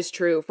that is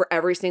true for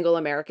every single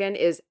American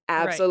is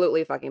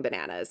absolutely fucking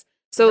bananas.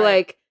 So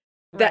like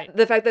that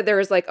the fact that there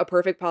is like a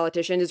perfect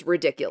politician is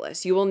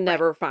ridiculous. You will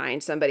never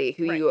find somebody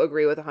who you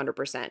agree with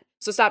 100%.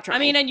 So stop trying. I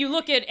mean, and you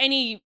look at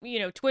any, you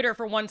know, Twitter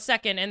for 1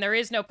 second and there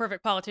is no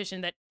perfect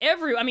politician that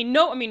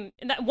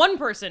that one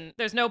person,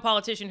 there's no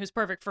politician who's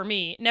perfect for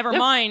me. Never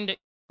mind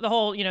the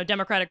whole, you know,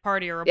 Democratic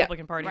Party or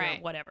Republican Party or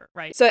whatever,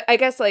 right? So I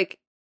guess like,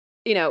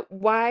 you know,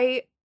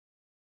 why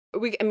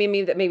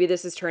maybe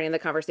this is turning the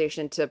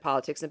conversation to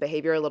politics and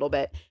behavior a little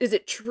bit. Is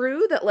it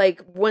true that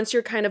like once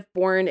you're kind of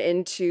born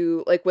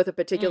into like with a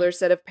particular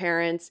set of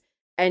parents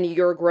and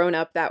you're grown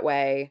up that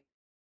way,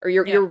 or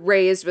you're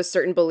raised with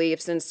certain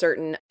beliefs and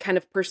certain kind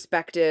of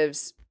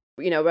perspectives,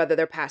 you know, whether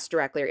they're passed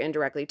directly or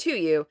indirectly to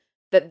you,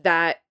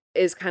 that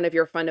is kind of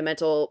your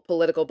fundamental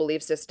political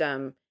belief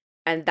system,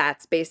 and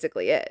that's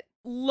basically it?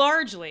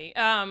 Largely.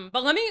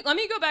 But let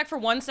me go back for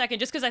 1 second,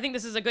 just because I think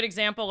this is a good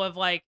example of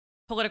like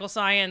political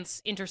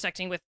science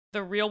intersecting with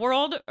the real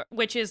world,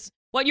 which is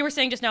what you were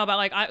saying just now about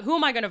like, who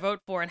am I going to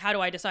vote for and how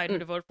do I decide who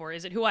to vote for?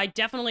 Is it who I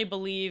definitely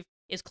believe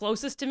is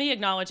closest to me,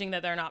 acknowledging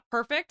that they're not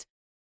perfect?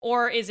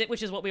 Or is it,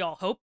 which is what we all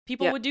hope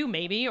people would do,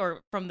 maybe,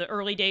 or from the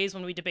early days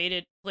when we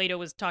debated, Plato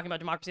was talking about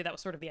democracy, that was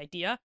sort of the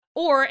idea.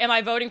 Or am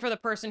I voting for the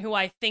person who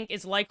I think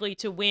is likely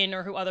to win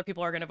or who other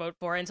people are going to vote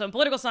for? And so in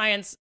political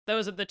science,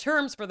 those are the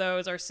terms for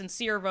those are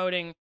sincere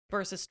voting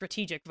versus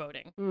strategic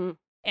voting.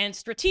 And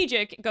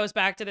strategic goes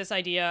back to this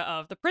idea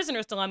of the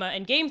prisoner's dilemma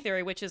and game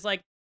theory, which is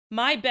like,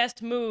 my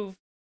best move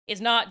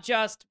is not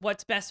just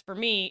what's best for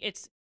me,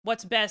 it's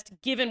what's best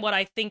given what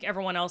I think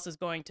everyone else is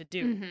going to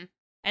do.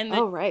 And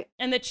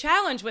and the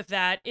challenge with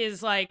that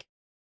is like,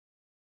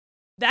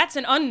 that's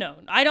an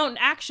unknown. I don't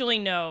actually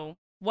know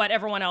what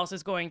everyone else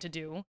is going to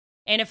do.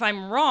 And if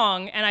I'm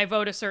wrong and I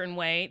vote a certain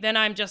way, then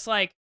I'm just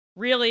like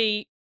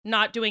really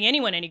not doing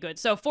anyone any good.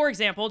 So for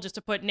example, just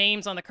to put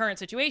names on the current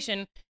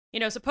situation, you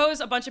know, suppose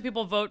a bunch of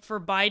people vote for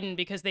Biden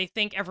because they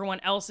think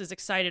everyone else is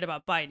excited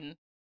about Biden.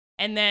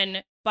 And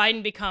then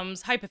Biden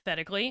becomes,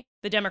 hypothetically,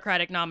 the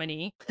Democratic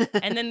nominee.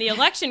 And then the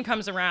election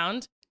comes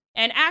around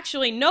and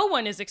actually no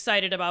one is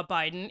excited about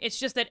Biden. It's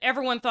just that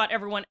everyone thought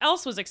everyone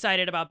else was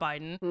excited about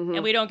Biden.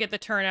 And we don't get the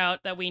turnout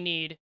that we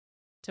need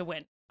to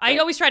win. I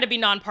always try to be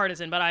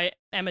nonpartisan, but I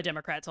am a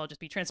Democrat, so I'll just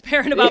be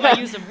transparent about my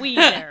use of we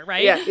there,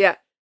 right? Yeah.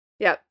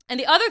 And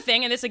the other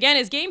thing, and this again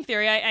is game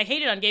theory, I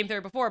hated on game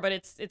theory before, but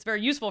it's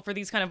very useful for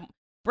these kind of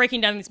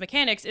breaking down these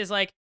mechanics, is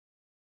like,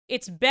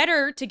 it's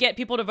better to get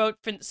people to vote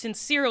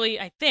sincerely,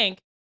 I think,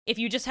 if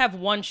you just have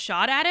one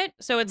shot at it.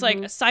 So it's like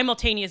a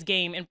simultaneous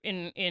game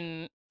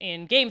in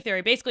game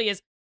theory. Basically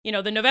is,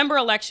 the November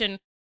election,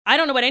 I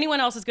don't know what anyone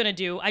else is going to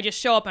do. I just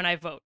show up and I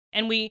vote.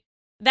 And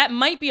that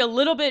might be a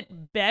little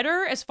bit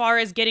better as far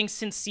as getting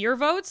sincere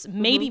votes,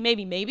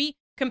 maybe,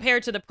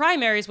 compared to the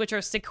primaries, which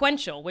are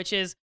sequential, which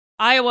is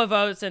Iowa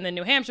votes and then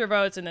New Hampshire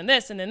votes and then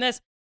this and then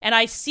this. And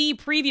I see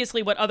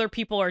previously what other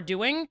people are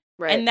doing.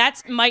 Right. And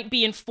that might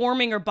be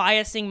informing or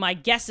biasing my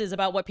guesses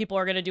about what people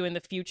are going to do in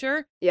the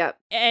future. Yeah.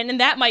 And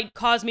that might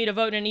cause me to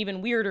vote in an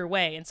even weirder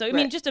way. And so, I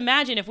mean, just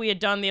imagine if we had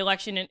done the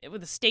election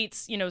with the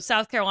states,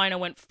 South Carolina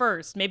went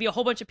first. Maybe a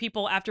whole bunch of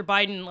people after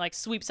Biden,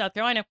 sweep South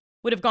Carolina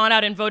would have gone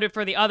out and voted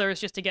for the others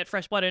just to get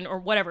fresh blood in or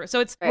whatever.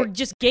 So we're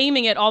just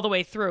gaming it all the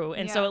way through.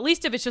 And so at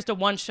least if it's just a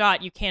one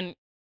shot, you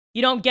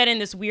don't get in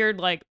this weird,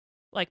 like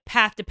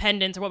path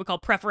dependence or what we call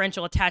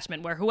preferential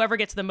attachment, where whoever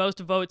gets the most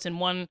votes in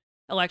one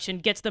election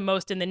gets the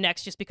most in the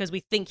next just because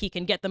we think he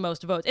can get the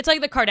most votes. It's like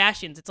the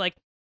Kardashians. It's like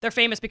they're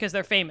famous because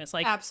they're famous.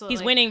 Like Absolutely.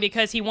 He's winning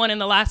because he won in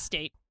the last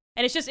state.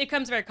 And it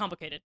becomes very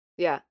complicated.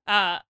 Yeah.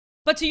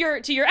 But to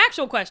your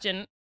actual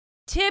question,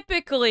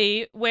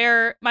 typically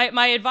where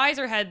my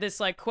advisor had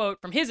this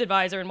quote from his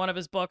advisor in one of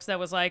his books that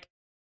was and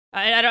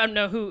I don't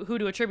know who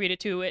to attribute it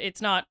to.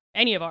 It's not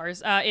any of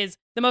ours. Is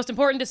the most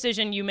important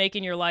decision you make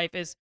in your life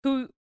is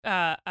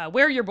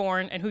where you're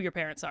born and who your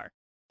parents are.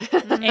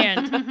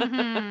 And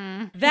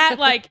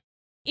that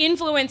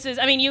influences,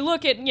 you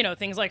look at,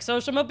 things like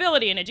social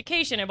mobility and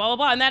education and blah, blah,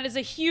 blah, and that is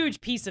a huge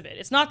piece of it.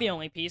 It's not the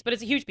only piece, but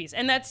it's a huge piece.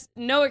 And that's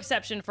no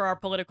exception for our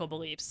political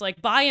beliefs.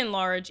 By and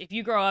large, if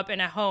you grow up in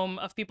a home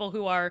of people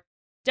who are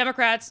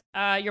Democrats,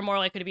 you're more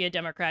likely to be a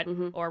Democrat,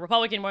 or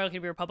Republican, more likely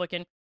to be a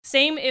Republican.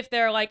 Same if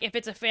they're if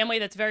it's a family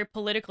that's very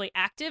politically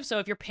active. So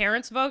if your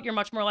parents vote, you're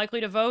much more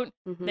likely to vote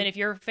than if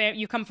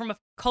you come from a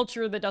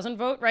culture that doesn't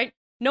vote, right?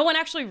 No one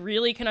actually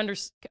really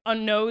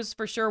knows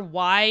for sure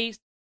why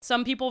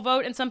some people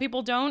vote and some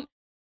people don't.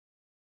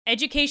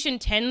 Education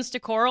tends to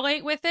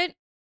correlate with it,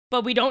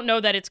 but we don't know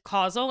that it's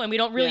causal, and we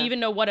don't really even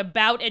know what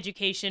about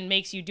education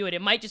makes you do it.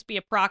 It might just be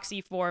a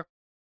proxy for,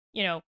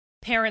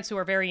 parents who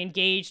are very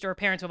engaged or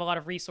parents who have a lot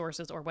of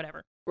resources or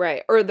whatever.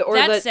 Right.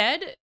 That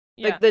said,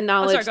 the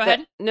knowledge. Oh, sorry, go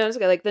ahead. No, it's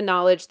okay. The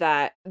knowledge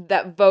that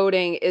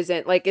voting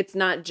isn't it's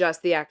not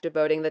just the act of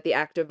voting, that the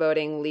act of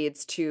voting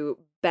leads to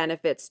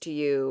benefits to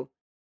you.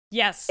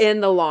 Yes.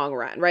 In the long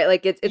run,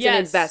 right? It's an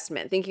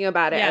investment. Thinking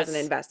about it as an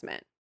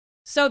investment.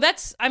 So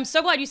I'm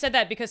so glad you said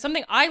that, because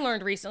something I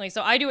learned recently.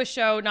 So I do a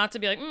show, not to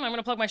be I'm going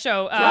to plug my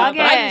show. Plug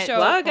but it. I do a show.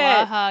 Plug it.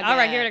 All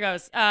right, here it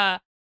goes.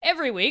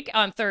 Every week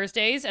on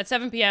Thursdays at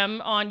 7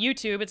 p.m. on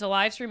YouTube, it's a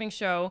live streaming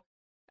show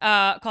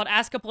called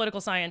Ask a Political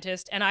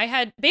Scientist. And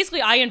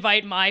I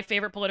invite my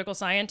favorite political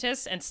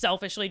scientists and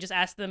selfishly just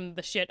ask them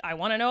the shit I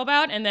want to know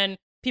about. And then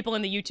people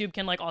in the YouTube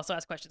can also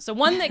ask questions. So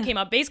one that came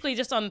up basically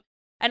just on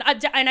an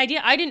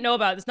idea I didn't know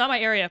about, it's not my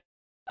area,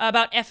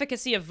 about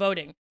efficacy of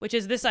voting, which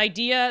is this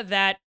idea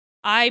that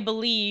I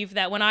believe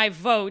that when I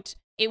vote,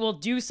 it will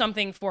do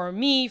something for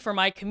me, for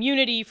my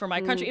community, for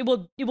my country.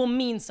 It will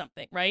mean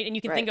something, right? And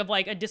you can think of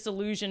a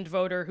disillusioned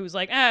voter who's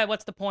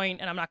what's the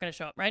point? And I'm not going to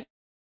show up, right?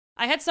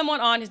 I had someone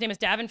on, his name is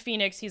Davin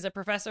Phoenix. He's a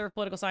professor of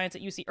political science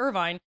at UC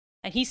Irvine,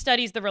 and he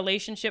studies the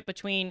relationship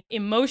between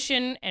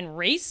emotion and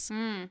race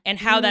and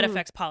how that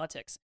affects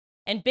politics.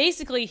 And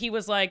basically he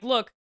was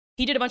look,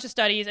 he did a bunch of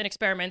studies and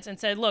experiments and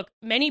said, look,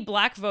 many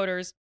black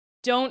voters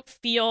don't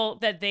feel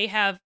that they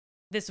have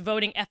this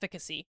voting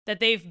efficacy, that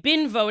they've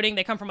been voting,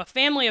 they come from a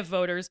family of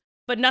voters,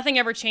 but nothing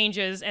ever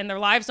changes and their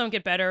lives don't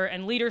get better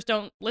and leaders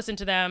don't listen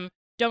to them,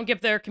 don't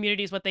give their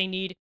communities what they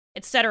need,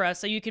 etc.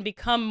 So you can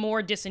become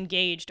more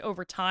disengaged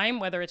over time,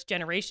 whether it's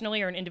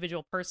generationally or an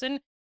individual person,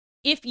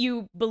 if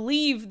you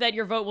believe that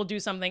your vote will do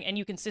something and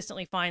you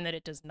consistently find that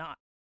it does not.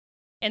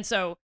 And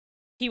so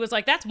he was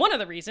that's one of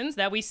the reasons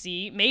that we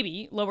see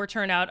maybe lower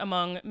turnout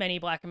among many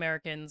Black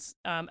Americans.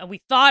 And we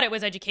thought it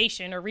was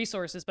education or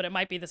resources, but it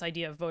might be this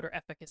idea of voter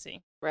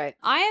efficacy. Right.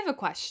 I have a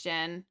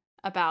question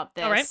about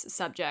this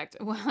subject,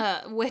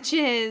 which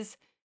is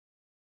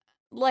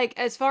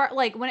as far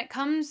when it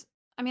comes,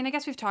 I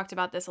guess we've talked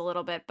about this a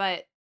little bit,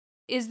 but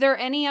is there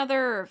any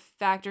other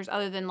factors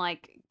other than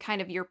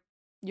kind of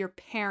your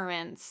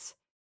parents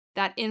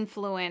that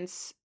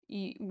influence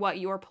what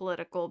your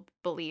political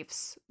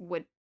beliefs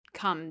would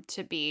come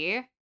to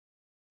be?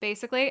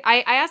 Basically,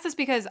 I asked this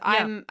because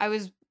I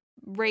was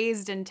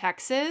raised in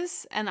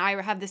Texas, and I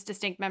have this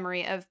distinct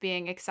memory of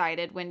being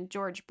excited when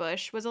George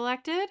Bush was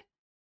elected,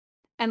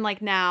 and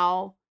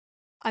now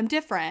I'm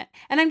different,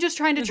 and I'm just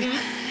trying to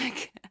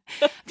track.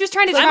 I'm just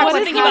trying to track. I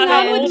wasn't thinking about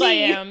how old I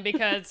am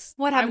because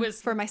what happened I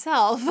was for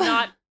myself.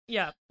 Not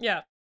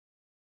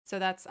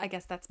So I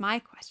guess that's my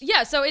question.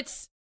 Yeah. So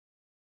it's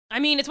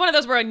one of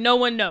those where no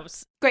one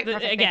knows. Great.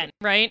 Perfect, again,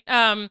 right?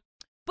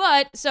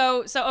 But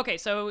so okay,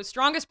 so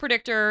strongest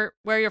predictor,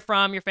 where you're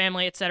from, your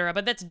family, etc.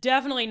 But that's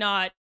definitely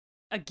not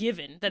a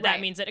given that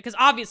means that, because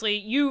obviously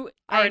you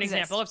are an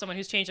example of someone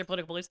who's changed their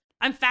political beliefs.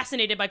 I'm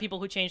fascinated by people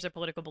who change their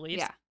political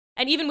beliefs. Yeah.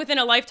 And even within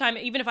a lifetime,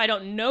 even if I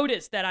don't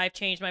notice that I've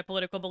changed my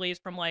political beliefs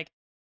from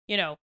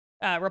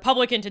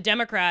Republican to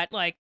Democrat,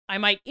 I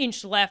might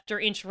inch left or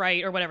inch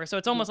right or whatever. So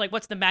it's almost like,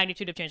 what's the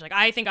magnitude of change? Like,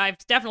 I think I've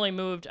definitely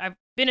moved. I've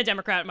been a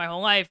Democrat my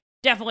whole life.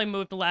 Definitely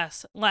moved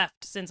less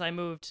left since I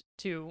moved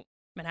to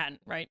Manhattan,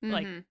 right?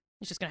 Like,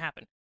 it's just gonna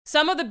happen.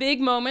 Some of the big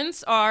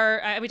moments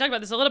are, we talked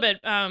about this a little bit,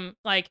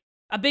 like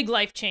a big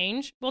life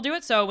change will do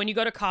it. So when you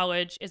go to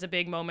college is a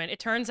big moment. It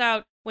turns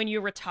out when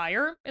you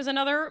retire is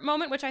another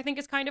moment, which I think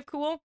is kind of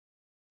cool.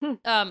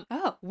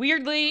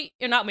 Weirdly,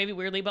 or not maybe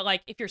weirdly, but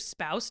like if your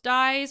spouse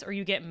dies or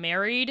you get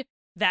married,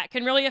 that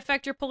can really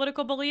affect your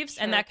political beliefs.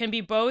 Sure. And that can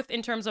be both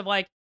in terms of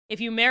like,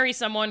 if you marry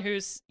someone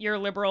you're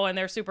liberal and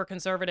they're super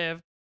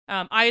conservative,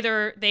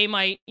 either they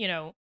might,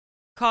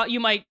 you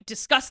might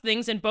discuss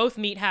things and both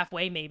meet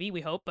halfway, maybe,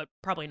 we hope, but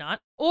probably not.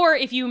 Or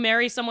if you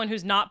marry someone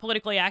who's not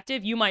politically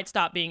active, you might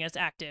stop being as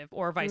active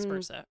or vice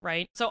versa,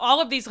 right? So all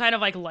of these kind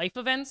of like life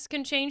events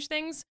can change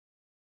things.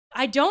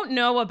 I don't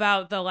know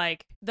about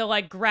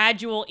the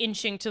gradual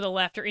inching to the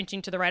left or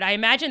inching to the right. I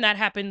imagine that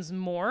happens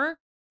more,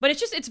 but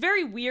it's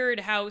very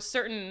weird how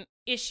certain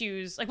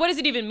issues, like what does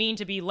it even mean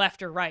to be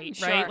left or right,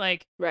 Sure. right?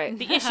 Like Right.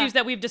 the issues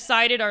that we've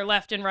decided are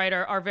left and right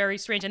are very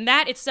strange, and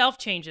that itself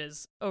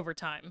changes over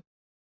time.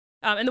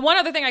 And the one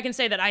other thing I can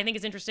say that I think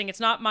is interesting, it's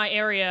not my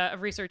area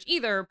of research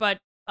either, but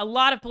a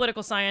lot of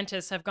political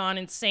scientists have gone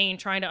insane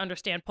trying to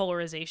understand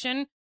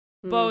polarization.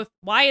 Both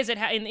why is it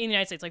in the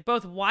United States, like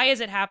both why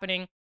is it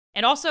happening,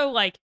 and also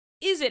like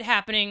is it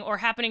happening or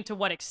happening to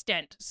what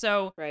extent?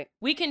 So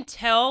we can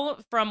tell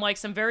from like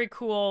some very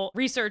cool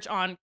research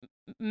on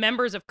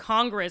members of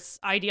Congress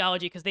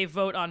ideology because they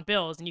vote on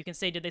bills, and you can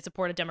say did they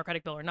support a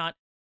Democratic bill or not.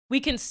 We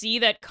can see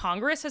that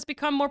Congress has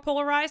become more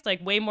polarized,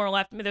 like way more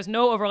left. I mean, there's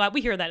no overlap. We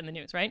hear that in the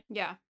news, right?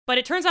 Yeah. But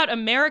it turns out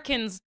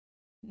Americans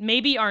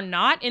maybe are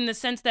not, in the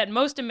sense that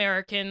most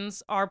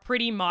Americans are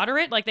pretty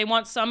moderate. Like they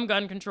want some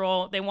gun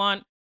control. They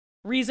want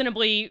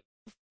reasonably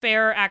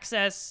fair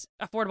access,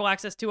 affordable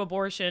access to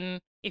abortion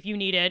if you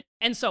need it,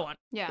 and so on.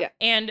 Yeah.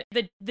 And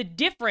the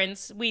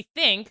difference, we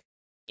think,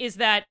 is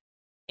that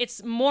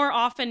it's more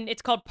often,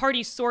 it's called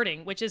party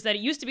sorting, which is that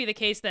it used to be the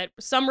case that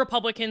some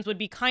Republicans would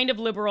be kind of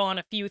liberal on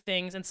a few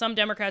things and some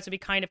Democrats would be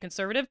kind of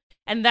conservative,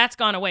 and that's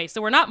gone away.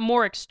 So we're not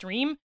more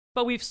extreme,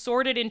 but we've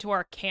sorted into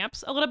our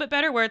camps a little bit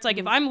better, where it's like,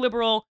 if I'm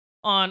liberal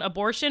on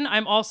abortion,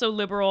 I'm also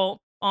liberal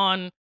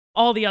on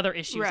all the other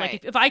issues. Right.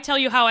 Like if I tell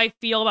you how I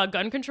feel about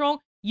gun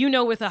control, you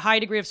know with a high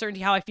degree of certainty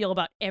how I feel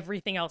about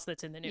everything else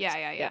that's in the news.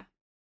 Yeah.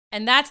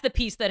 And that's the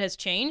piece that has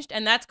changed,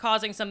 and that's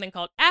causing something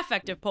called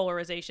affective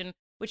polarization,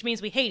 which means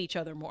we hate each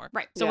other more.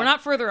 Right. So we're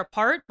not further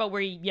apart, but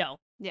we yell.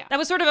 Yeah. That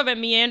was sort of a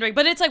meandering,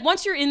 but it's like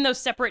once you're in those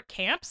separate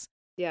camps,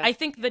 I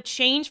think the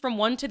change from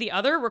one to the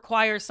other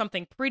requires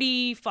something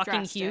pretty fucking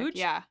Drastic. huge.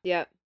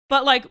 Yeah.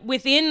 But like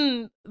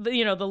within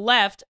the the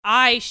left,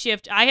 I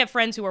have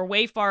friends who are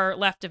way far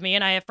left of me,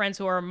 and I have friends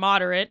who are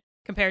moderate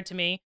compared to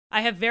me.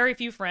 I have very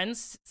few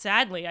friends,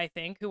 sadly, I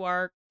think, who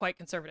are quite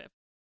conservative,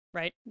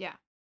 right? Yeah.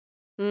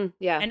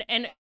 Yeah.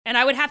 And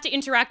I would have to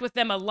interact with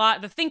them a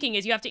lot. The thinking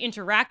is you have to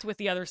interact with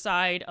the other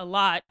side a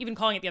lot. Even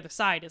calling it the other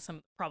side is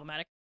some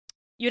problematic.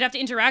 You'd have to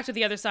interact with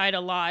the other side a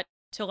lot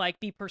to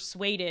like be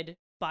persuaded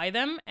by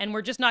them, and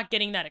we're just not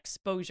getting that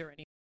exposure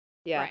anymore.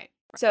 Yeah. Right.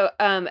 So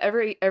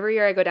every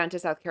year I go down to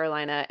South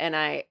Carolina, and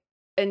I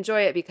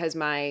enjoy it because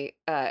I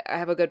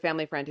have a good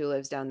family friend who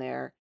lives down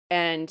there,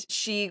 and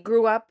she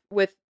grew up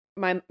with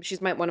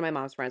she's one of my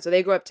mom's friends. So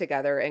they grew up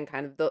together in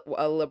kind of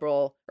a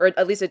liberal, or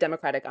at least a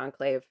Democratic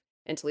enclave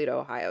in Toledo,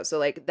 Ohio. So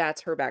like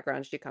that's her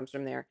background. She comes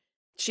from there.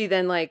 She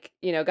then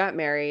got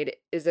married,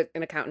 is an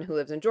accountant who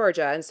lives in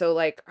Georgia, and so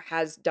like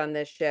has done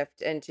this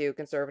shift into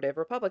conservative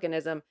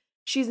Republicanism.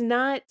 She's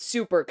not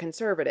super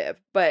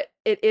conservative, but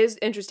it is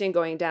interesting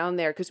going down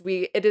there because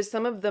it is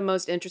some of the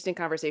most interesting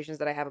conversations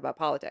that I have about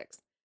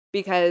politics,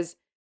 because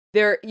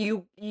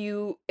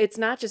it's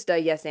not just a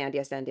yes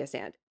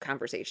and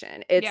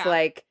conversation. It's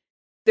like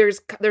there's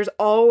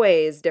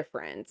always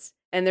difference,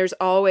 and there's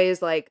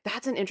always like,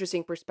 that's an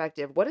interesting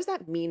perspective. What does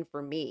that mean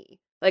for me?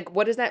 Like,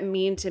 what does that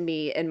mean to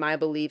me and my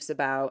beliefs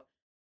about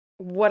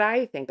what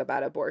I think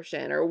about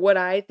abortion or what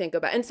I think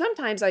about? And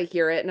sometimes I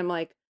hear it and I'm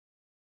like,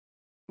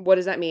 what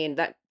does that mean?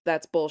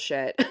 That's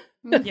bullshit.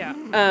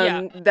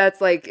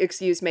 That's like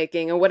excuse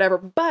making or whatever.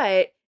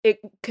 But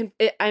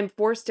I'm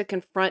forced to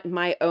confront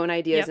my own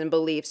ideas and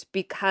beliefs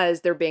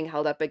because they're being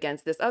held up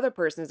against this other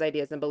person's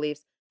ideas and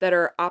beliefs that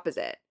are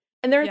opposite.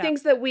 And there are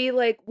things that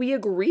we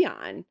agree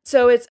on.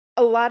 So it's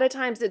a lot of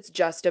times it's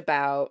just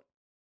about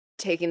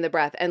taking the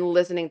breath and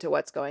listening to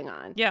what's going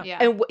on. Yeah.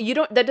 And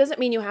that doesn't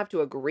mean you have to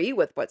agree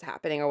with what's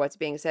happening or what's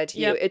being said to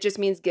you. It just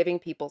means giving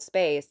people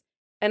space.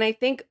 And I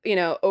think,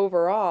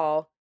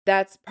 overall,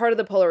 that's part of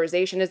the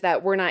polarization, is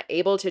that we're not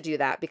able to do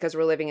that because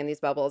we're living in these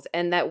bubbles,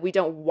 and that we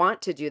don't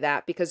want to do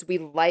that because we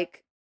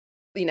like,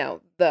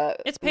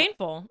 it's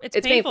painful. It's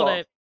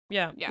painful.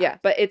 Yeah.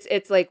 But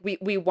it's like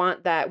we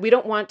want that. We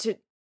don't want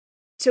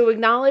to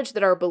acknowledge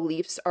that our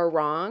beliefs are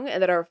wrong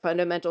and that our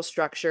fundamental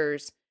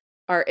structures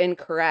are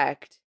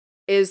incorrect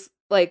is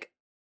like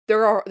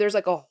there's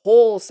like a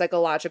whole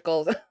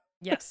psychological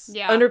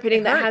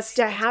underpinning that has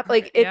to happen.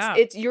 Like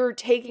it's you're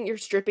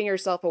stripping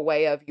yourself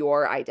away of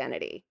your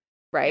identity.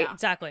 right? Yeah.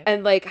 Exactly.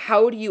 And like,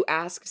 how do you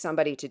ask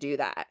somebody to do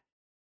that?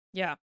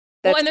 Yeah.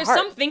 That's well, and there's hard.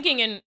 some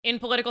thinking in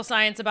political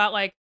science about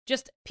like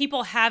just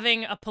people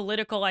having a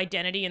political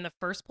identity in the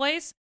first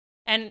place,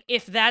 and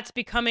if that's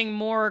becoming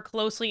more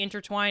closely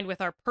intertwined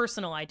with our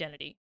personal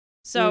identity.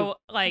 So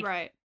like,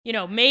 Right. you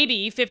know,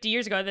 maybe 50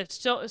 years ago, that's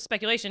still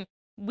speculation,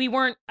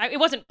 it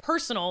wasn't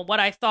personal what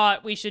I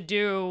thought we should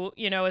do,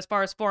 you know, as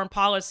far as foreign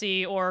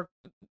policy or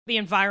the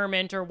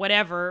environment or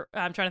whatever.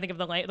 I'm trying to think of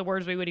the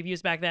words we would have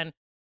used back then.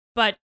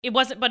 But it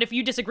wasn't, but if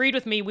you disagreed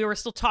with me, we were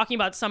still talking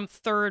about some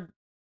third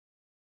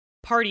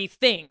party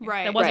thing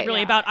Right. that wasn't Right. really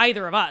Yeah. about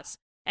either of us.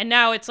 And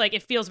now it's like,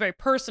 it feels very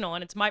personal,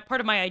 and it's part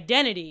of my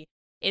identity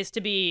is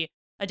to be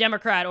a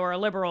Democrat or a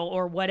liberal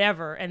or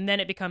whatever, and then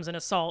it becomes an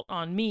assault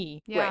on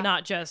me, Yeah.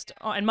 not just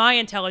on my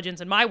intelligence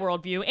and my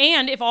worldview.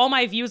 And if all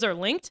my views are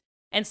linked,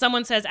 and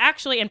someone says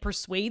actually and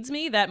persuades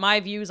me that my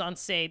views on,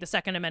 say, the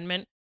Second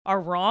Amendment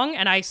are wrong,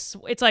 and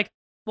it's like,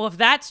 well, if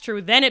that's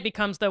true, then it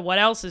becomes the what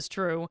else is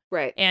true,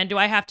 Right. and do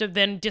I have to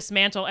then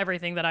dismantle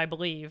everything that I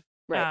believe,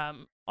 Right.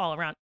 all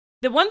around?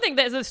 The one thing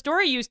that the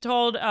story you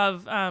told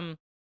of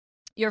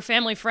your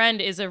family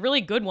friend is a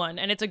really good one,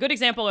 and it's a good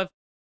example of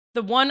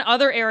the one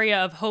other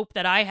area of hope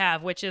that I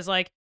have, which is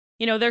like,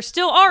 you know, there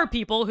still are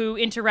people who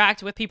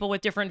interact with people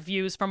with different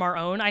views from our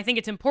own. I think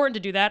it's important to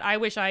do that. I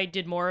wish I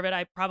did more of it.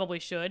 I probably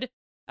should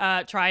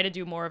try to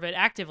do more of it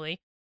actively.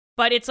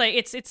 But it's like,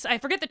 it's I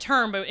forget the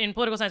term, but in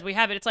political science we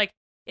have it.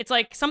 It's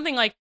like something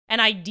like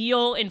an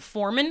ideal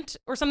informant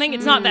or something.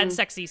 It's not that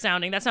sexy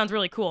sounding. That sounds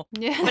really cool.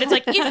 Yeah. But it's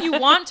like, if you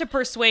want to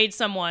persuade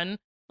someone,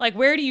 like,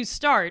 where do you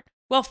start?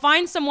 Well,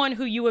 find someone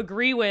who you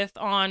agree with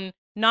on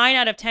 9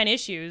 out of 10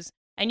 issues,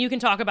 and you can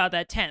talk about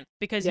that 10th,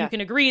 because Yeah. you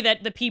can agree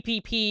that the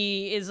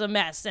PPP is a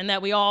mess and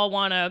that we all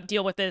want to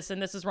deal with this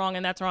and this is wrong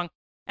and that's wrong.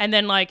 And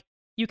then, like,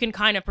 you can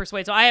kind of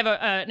persuade. So I have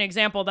an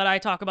example that I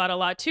talk about a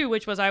lot too,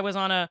 which was I was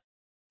on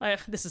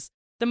this is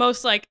the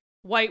most, like,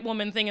 white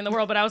woman thing in the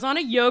world, but I was on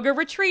a yoga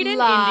retreat in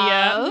Love.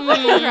 India.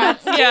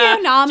 Congrats to you.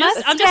 I'm just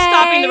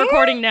stopping the Namaste.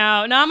 recording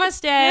now.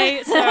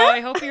 Namaste. So I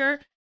hope your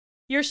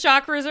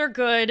chakras are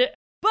good.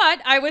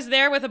 But I was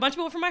there with a bunch of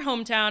people from my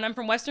hometown. I'm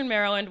from Western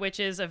Maryland, which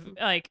is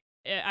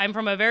I'm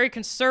from a very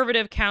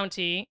conservative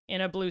county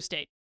in a blue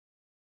state.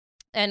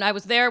 And I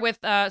was there with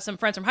some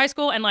friends from high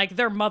school and, like,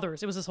 their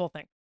mothers. It was this whole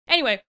thing.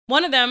 Anyway,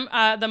 one of them,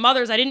 the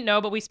mothers I didn't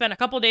know, but we spent a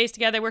couple days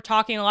together. We're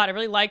talking a lot. I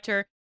really liked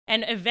her.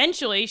 And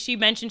eventually she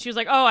mentioned, she was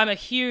like, oh, I'm a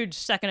huge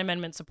Second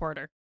Amendment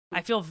supporter.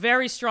 I feel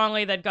very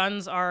strongly that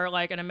guns are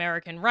like an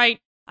American right.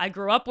 I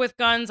grew up with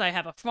guns. I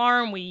have a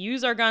farm. We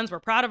use our guns. We're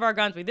proud of our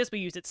guns. We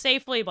use it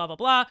safely, blah, blah,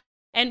 blah.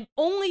 And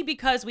only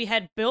because we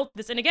had built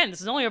this, and again,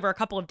 this is only over a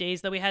couple of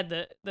days that we had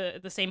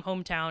the same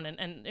hometown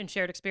and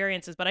shared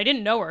experiences, but I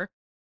didn't know her.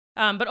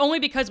 But only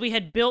because we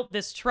had built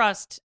this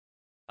trust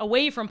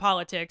away from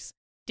politics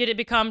did it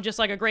become just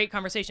like a great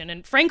conversation.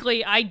 And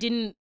frankly, I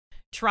didn't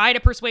try to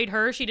persuade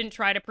her. She didn't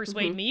try to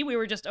persuade me. We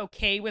were just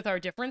okay with our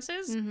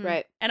differences. Mhm.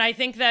 Right. And I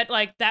think that,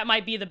 like, that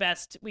might be the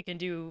best we can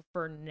do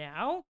for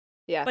now.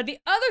 Yeah. But the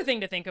other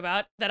thing to think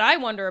about that I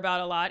wonder about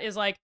a lot is,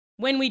 like,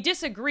 when we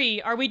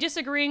disagree, are we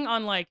disagreeing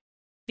on, like,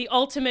 the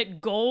ultimate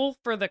goal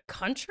for the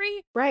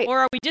country? Right.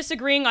 Or are we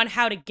disagreeing on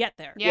how to get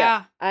there?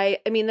 Yeah. I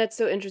mean, that's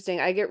so interesting.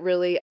 I get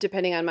really,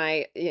 depending on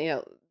my,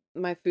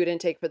 my food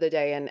intake for the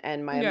day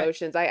and my Yeah.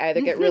 emotions, I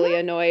either get really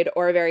annoyed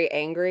or very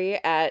angry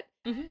at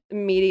Mhm.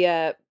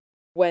 media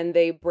when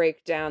they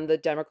break down the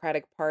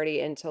Democratic Party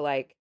into,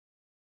 like,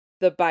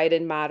 the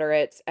Biden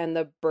moderates and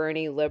the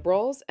Bernie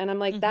liberals. And I'm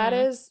like, that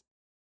Mhm. is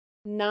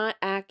not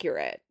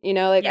accurate.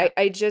 Like, Yeah.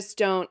 I just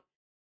don't,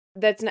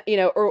 that's not,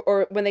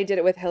 or when they did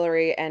it with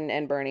Hillary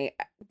and Bernie,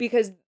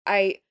 because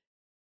like,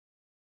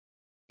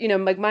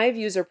 my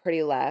views are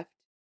pretty left,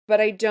 but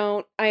I'm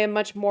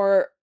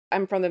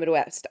from the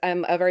Midwest.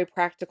 I'm a very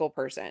practical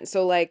person.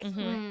 So, like,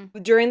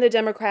 Mhm. during the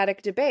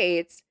Democratic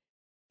debates,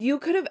 you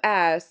could have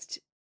asked,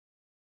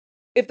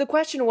 if the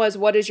question was,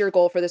 what is your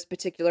goal for this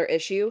particular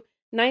issue?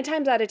 9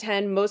 times out of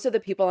 10, most of the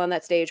people on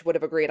that stage would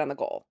have agreed on the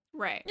goal,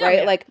 Right. Yeah, right?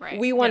 yeah, Like, right.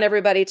 we want Yeah.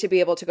 everybody to be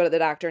able to go to the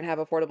doctor and have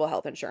affordable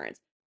health insurance.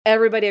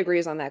 Everybody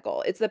agrees on that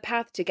goal. It's the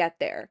path to get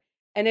there.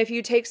 And if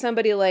you take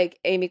somebody like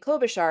Amy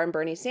Klobuchar and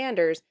Bernie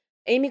Sanders,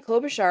 Amy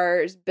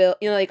Klobuchar's bill,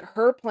 like,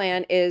 her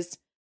plan is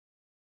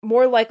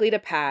more likely to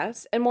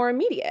pass and more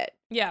immediate.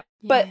 Yeah.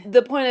 But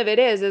the point of it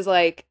is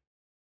like,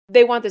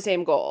 they want the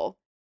same goal.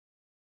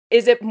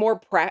 Is it more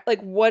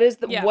like, what is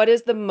Yeah.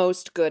 the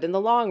most good in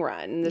the long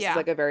run? And this Yeah. is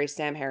like a very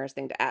Sam Harris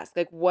thing to ask.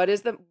 Like, what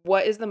is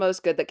the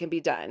most good that can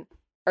be done?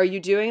 Are you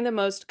doing the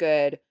most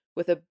good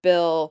with a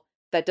bill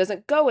that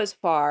doesn't go as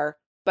far,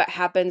 but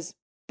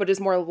is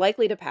more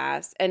likely to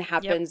pass and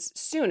happens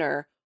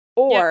sooner,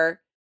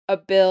 or a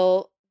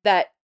bill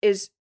that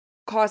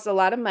costs a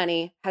lot of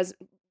money, has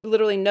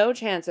literally no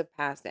chance of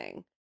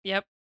passing,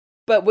 Yep.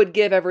 but would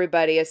give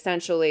everybody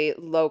essentially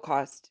low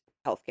cost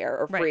healthcare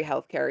or free Right.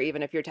 healthcare,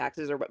 even if your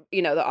taxes are,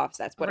 the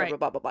offsets, whatever, Right.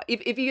 blah, blah, blah.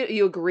 If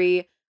you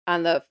agree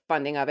on the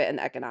funding of it and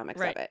the economics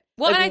Right. of it.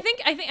 Well, Like,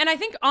 and I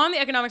think on the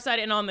economic side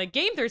and on the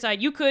game theory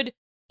side, you could,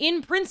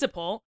 in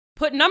principle,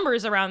 put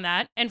numbers around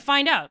that and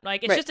find out.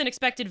 Like, it's Right. just an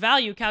expected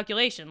value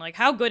calculation. Like,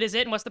 how good is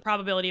it and what's the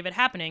probability of it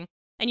happening?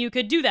 And you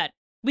could do that.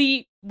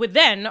 We would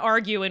then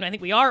argue, and I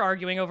think we are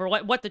arguing over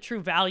what the true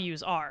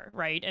values are,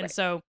 right? And Right.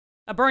 so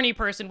a Bernie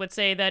person would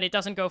say that it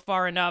doesn't go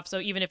far enough, so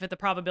even if the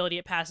probability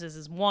it passes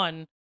is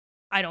 1,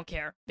 I don't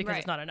care because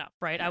it's Right. not enough,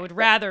 right? I Right. would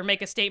rather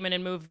make a statement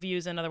and move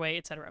views another way,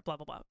 et cetera, blah,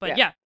 blah, blah. But Yeah.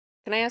 yeah,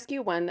 Can I ask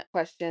you one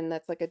question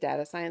that's like a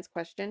data science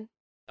question?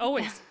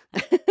 always.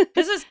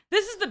 This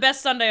is the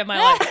best Sunday of my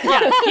life.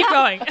 Yeah, keep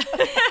going.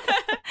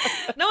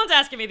 No one's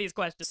asking me these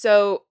questions.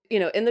 So,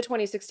 in the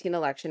 2016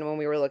 election, when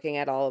we were looking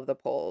at all of the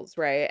polls,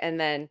 right? And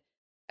then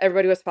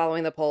everybody was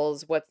following the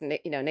polls. What's,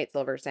 Nate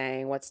Silver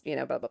saying? What's,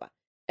 blah, blah, blah.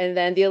 And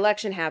then the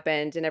election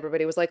happened and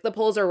everybody was like, the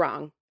polls are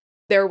wrong.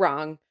 They're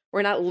wrong.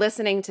 We're not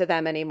listening to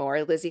them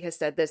anymore. Lizzie has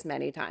said this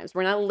many times.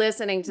 We're not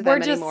listening to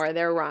them anymore.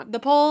 They're wrong. The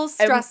polls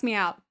And- stress me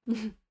out.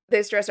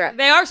 They stress her out.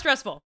 They are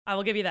stressful. I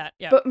will give you that.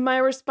 Yeah. But my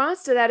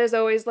response to that is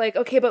always like,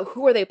 okay, but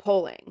who are they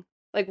polling?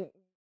 Like,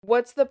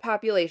 what's the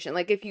population?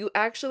 Like, if you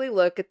actually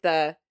look at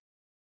the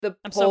I'm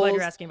polls, so glad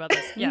you're asking about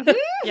this. Yeah.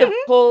 the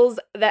polls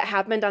that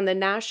happened on the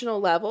national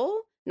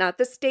level, not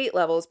the state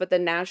levels, but the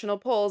national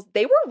polls,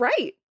 they were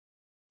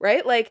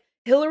right? Like,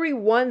 Hillary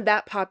won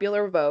that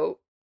popular vote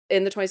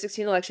in the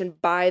 2016 election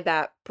by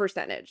that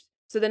percentage.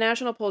 So the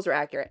national polls are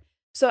accurate.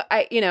 So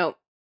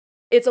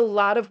it's a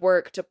lot of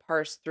work to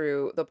parse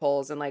through the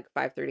polls, and like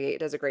 538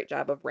 does a great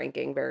job of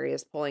ranking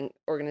various polling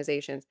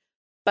organizations.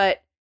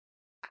 But,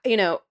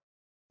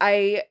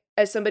 I,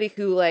 as somebody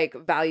who like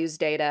values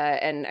data,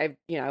 and I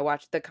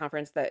watched the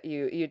conference that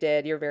you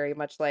did, you're very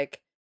much like,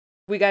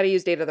 we got to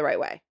use data the right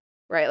way,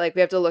 right? Like,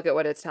 we have to look at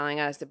what it's telling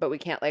us, but we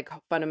can't like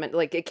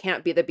like, it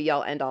can't be the be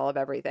all end all of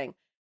everything.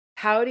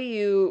 How do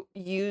you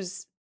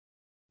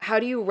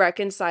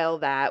reconcile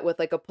that with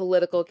like a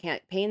political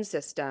campaign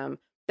system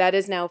that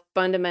is now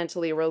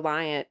fundamentally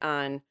reliant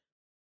on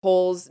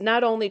polls,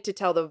 not only to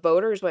tell the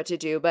voters what to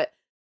do, but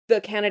the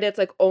candidates'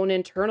 like own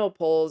internal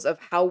polls of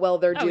how well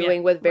they're Oh, yeah.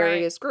 doing with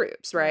various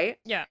groups, right?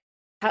 Yeah.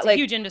 How, It's like, a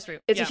huge industry.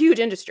 It's Yeah. a huge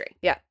industry.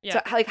 Yeah. Yeah.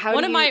 So like, how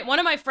one do of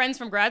you... my friends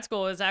from grad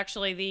school is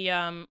actually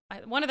the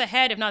one of the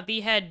head, if not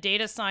the head,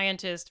 data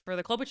scientist for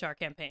the Klobuchar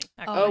campaign.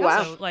 Actually. Oh,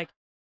 wow.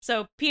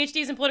 So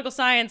PhDs in political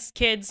science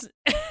kids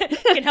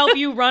can help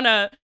you run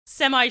a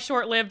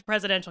semi-short-lived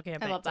presidential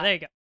campaign. I love So that. there you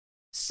go.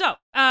 So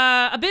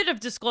a bit of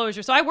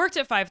disclosure. So I worked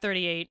at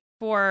 538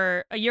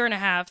 for a year and a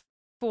half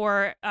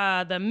for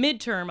the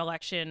midterm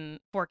election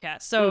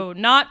forecast. So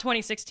not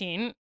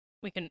 2016.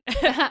 We can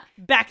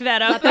back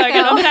that up. I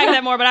can unpack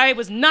that more, but I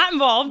was not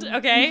involved.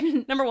 Okay,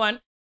 number one.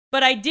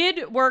 But I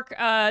did work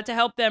to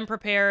help them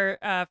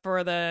prepare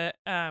for the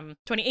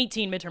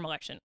 2018 midterm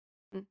election.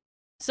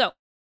 So,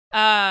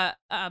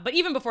 but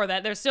even before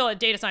that, there's still a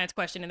data science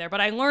question in there.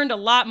 But I learned a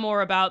lot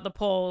more about the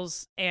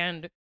polls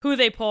and who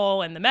they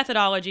poll and the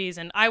methodologies.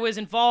 And I was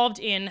involved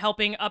in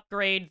helping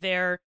upgrade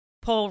their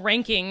poll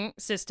ranking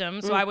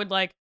system. So I would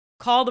like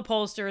call the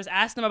pollsters,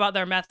 ask them about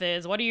their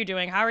methods. What are you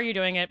doing? How are you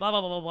doing it? Blah,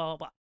 blah, blah, blah, blah,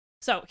 blah.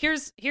 So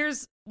here's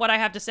what I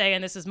have to say,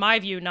 and this is my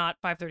view, not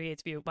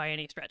 538's view by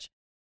any stretch.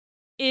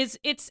 Is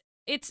it's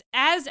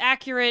as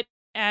accurate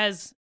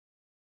as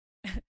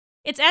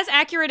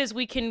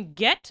we can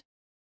get,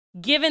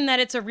 given that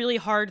it's a really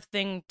hard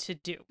thing to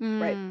do.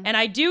 Right. And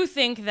I do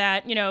think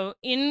that,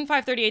 in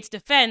 538's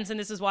defense, and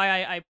this is why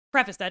I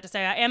preface that to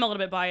say I am a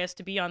little bit biased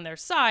to be on their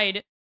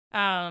side,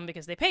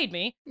 because they paid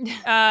me, it's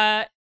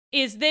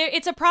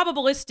a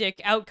probabilistic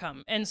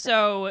outcome. And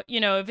so,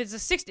 if it's a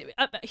 60,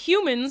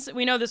 humans,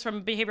 we know this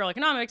from behavioral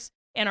economics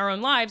and our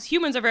own lives,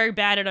 humans are very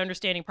bad at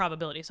understanding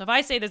probability. So if I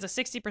say there's a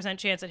 60%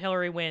 chance that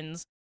Hillary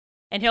wins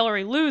and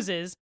Hillary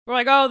loses, we're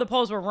like, oh, the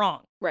polls were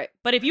wrong. Right.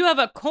 But if you have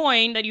a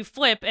coin that you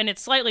flip and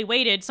it's slightly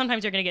weighted,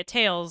 sometimes you're going to get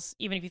tails,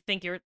 even if you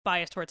think you're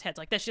biased towards heads.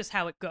 Like, that's just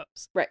how it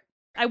goes. Right.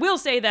 I will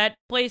say that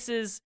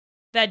places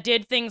that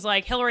did things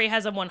like Hillary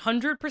has a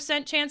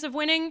 100% chance of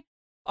winning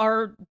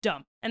are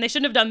dumb. And they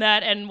shouldn't have done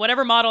that. And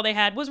whatever model they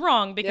had was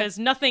wrong, because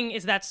nothing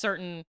is that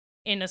certain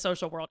in a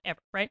social world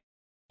ever, right?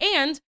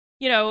 And,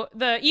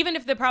 even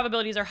if the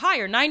probabilities are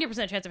higher,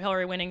 90% chance of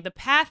Hillary winning, the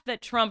path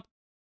that Trump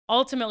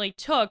ultimately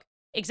took,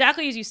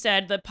 exactly as you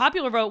said, the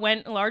popular vote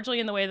went largely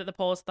in the way that the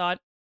polls thought.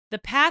 The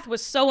path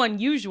was so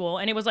unusual,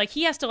 and it was like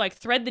he has to like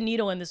thread the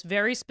needle in this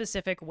very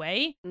specific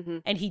way,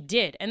 and he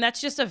did. And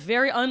that's just a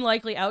very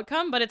unlikely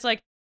outcome, but it's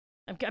like,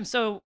 I'm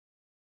so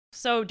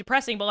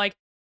depressing, but like,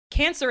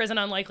 cancer is an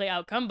unlikely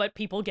outcome, but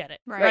people get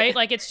it, right?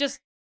 Like, it's just,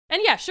 and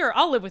yeah, sure,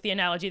 I'll live with the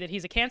analogy that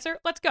he's a cancer.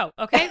 Let's go,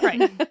 okay,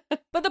 right?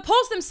 But the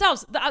polls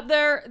themselves,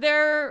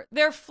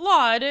 they're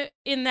flawed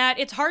in that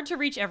it's hard to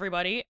reach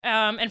everybody.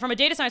 And from a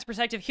data science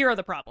perspective, here are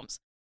the problems.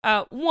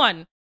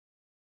 One,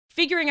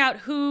 figuring out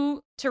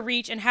who to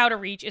reach and how to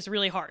reach is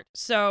really hard.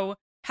 So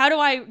how do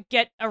I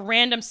get a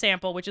random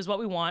sample, which is what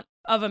we want,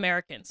 of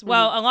Americans?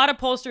 Well, a lot of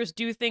pollsters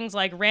do things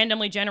like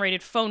randomly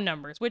generated phone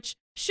numbers, which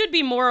should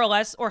be more or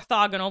less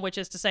orthogonal, which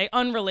is to say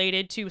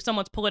unrelated to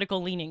someone's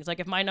political leanings. Like,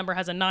 if my number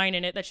has a 9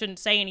 in it, that shouldn't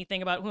say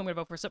anything about who I'm going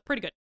to vote for. So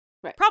pretty good.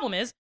 Right. Problem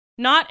is,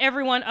 not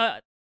everyone,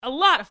 a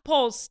lot of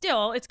polls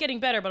still, it's getting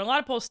better, but a lot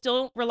of polls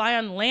still rely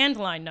on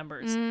landline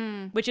numbers,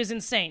 which is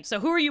insane. So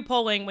who are you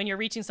polling when you're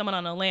reaching someone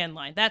on a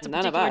landline? That's a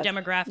particular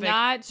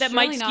demographic that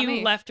might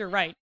skew left or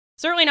right.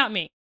 Certainly not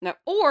me. No.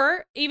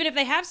 Or even if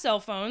they have cell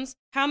phones,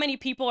 how many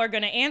people are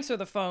going to answer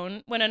the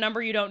phone when a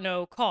number you don't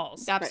know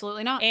calls?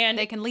 Absolutely not. And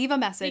they can leave a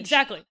message.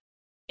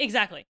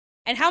 Exactly.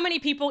 And how many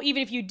people,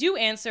 even if you do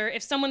answer,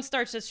 if someone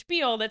starts a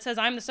spiel that says,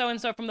 I'm the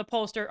so-and-so from the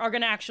pollster, are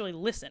going to actually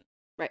listen?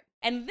 Right.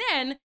 And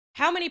then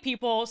how many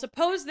people,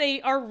 suppose they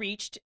are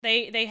reached,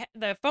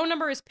 the phone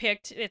number is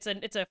picked, it's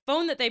a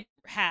phone that they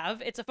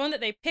have, it's a phone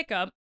that they pick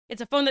up,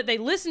 it's a phone that they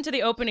listen to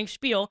the opening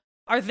spiel,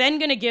 are then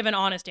going to give an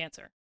honest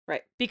answer.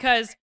 Right.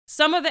 Because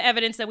some of the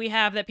evidence that we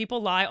have that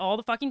people lie all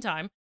the fucking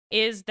time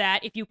is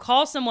that if you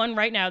call someone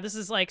right now, this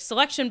is like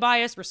selection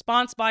bias,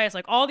 response bias,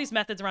 like all these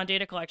methods around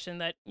data collection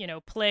that,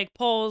 plague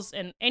polls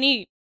and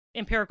any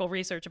empirical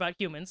research about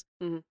humans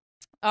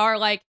are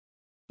like,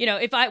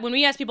 when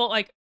we ask people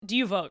like, do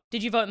you vote?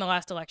 Did you vote in the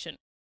last election?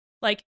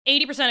 Like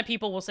 80% of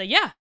people will say,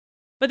 yeah.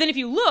 But then if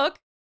you look,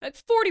 like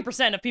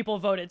 40% of people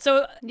voted.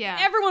 So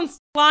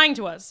everyone's lying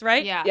to us,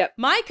 right? Yeah. Yep.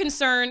 My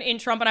concern in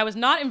Trump, and I was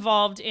not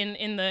involved in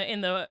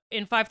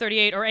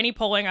 538 or any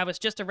polling. I was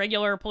just a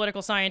regular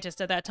political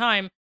scientist at that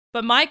time.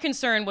 But my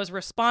concern was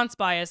response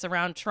bias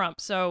around Trump.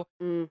 So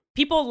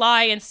people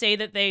lie and say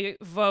that they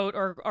vote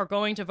or are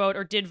going to vote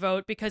or did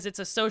vote because it's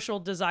a social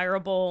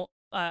desirable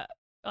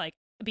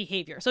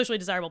behavior, socially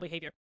desirable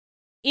behavior.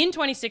 In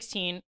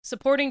 2016,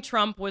 supporting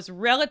Trump was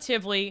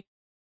relatively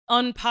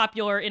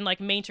unpopular in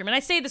like mainstream. And I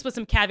say this with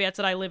some caveats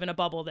that I live in a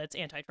bubble that's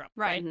anti-Trump,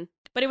 right? Mm-hmm.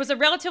 But it was a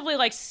relatively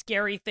like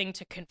scary thing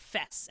to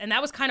confess. And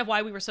that was kind of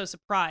why we were so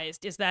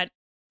surprised is that,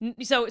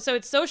 so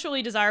it's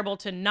socially desirable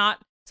to not,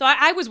 so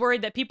I was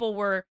worried that people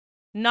were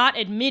not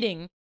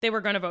admitting they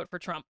were going to vote for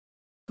Trump,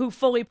 who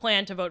fully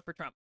planned to vote for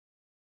Trump.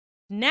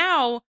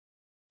 Now,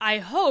 I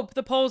hope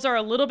the polls are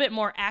a little bit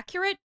more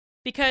accurate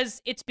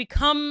because it's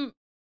become,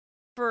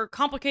 for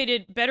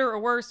complicated, better or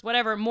worse,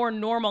 whatever, more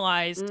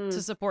normalized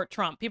to support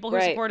Trump. People who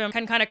support him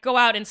can kind of go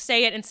out and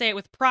say it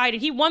with pride.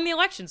 And he won the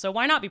election, so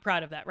why not be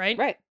proud of that, right?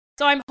 Right.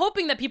 So I'm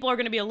hoping that people are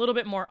going to be a little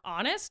bit more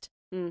honest.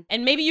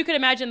 And maybe you could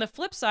imagine the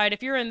flip side.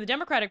 If you're in the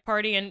Democratic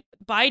Party and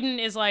Biden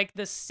is like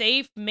the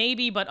safe,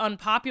 maybe, but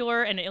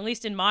unpopular, and at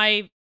least in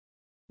my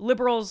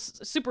liberals,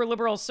 super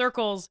liberal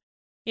circles,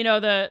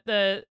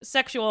 the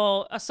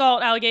sexual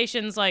assault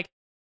allegations, like,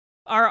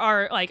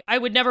 are like, I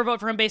would never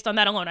vote for him based on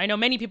that alone. I know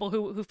many people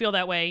who feel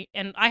that way,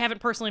 and I haven't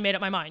personally made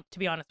up my mind, to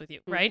be honest with you,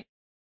 right?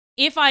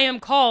 If I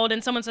am called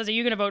and someone says, are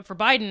you going to vote for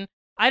Biden?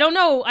 I don't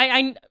know.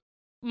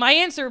 My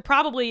answer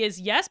probably is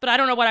yes, but I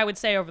don't know what I would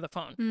say over the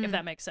phone, if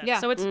that makes sense. Yeah.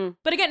 So it's,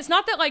 but again, it's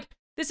not that like,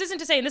 this isn't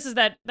to say, and this is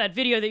that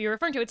video that you're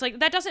referring to, it's like,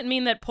 that doesn't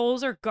mean that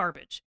polls are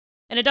garbage.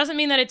 And it doesn't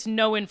mean that it's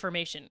no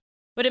information,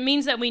 but it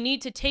means that we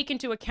need to take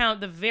into account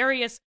the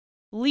various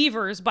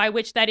levers by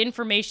which that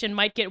information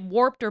might get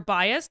warped or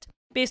biased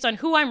based on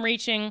who I'm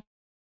reaching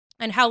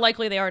and how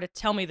likely they are to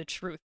tell me the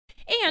truth.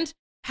 And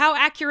how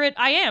accurate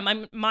I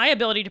am. My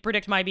ability to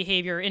predict my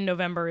behavior in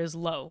November is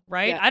low,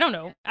 right? Yeah. I don't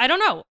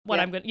know what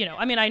I'm going to,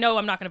 I know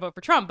I'm not going to vote for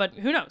Trump, but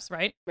who knows,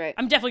 right? Right.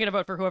 I'm definitely going to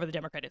vote for whoever the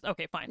Democrat is.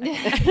 Okay, fine.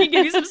 I can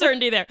give you some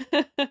certainty there.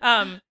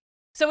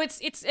 So it's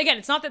again,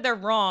 it's not that they're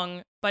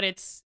wrong, but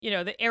it's,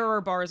 the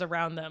error bars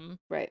around them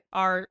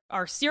are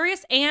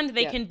serious and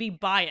they can be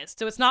biased.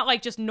 So it's not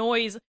like just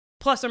noise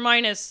plus or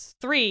minus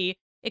 3.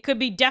 It could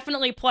be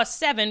definitely plus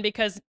 7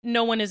 because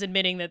no one is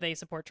admitting that they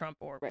support Trump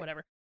or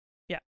whatever.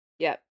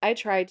 Yeah, I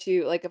try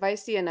to, like, if I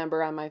see a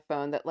number on my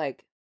phone that,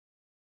 like,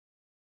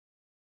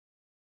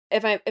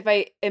 if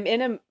I am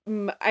in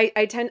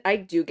I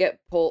do get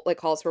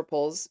calls for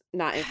polls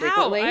not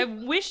infrequently. I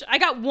wish I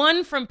got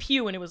one from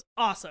Pew and it was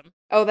awesome.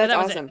 Oh, that's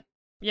awesome.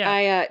 Yeah.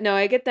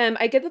 I get them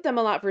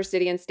a lot for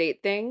city and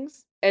state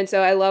things. And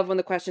so I love when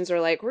the questions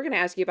are like, we're going to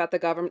ask you about the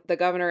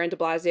governor and de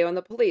Blasio and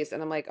the police.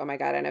 And I'm like, oh my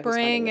God, I know who's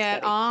funding this study. Bring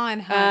it on,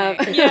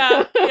 honey.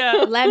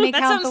 Yeah. Let me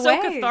count the ways.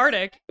 That sounds so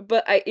cathartic.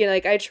 But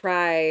I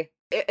try,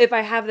 if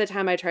I have the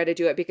time, I try to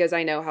do it because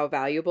I know how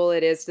valuable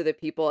it is to the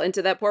people and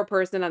to that poor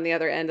person on the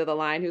other end of the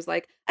line who's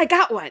like, I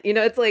got one.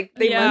 It's like,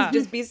 they must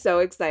just be so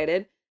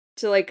excited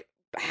to like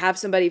have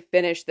somebody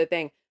finish the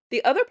thing.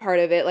 The other part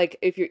of it, like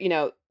if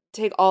you're,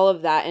 take all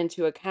of that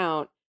into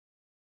account,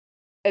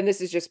 and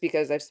this is just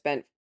because I've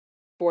spent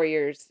 4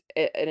 years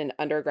in an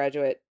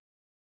undergraduate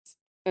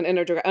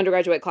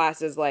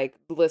classes, like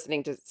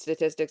listening to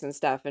statistics and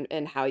stuff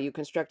and how you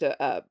construct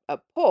a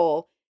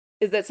poll,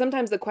 is that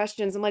sometimes the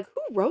questions, I'm like,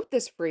 who wrote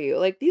this for you?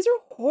 Like, these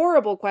are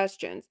horrible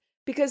questions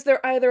because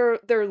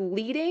they're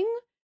leading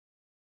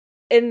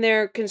in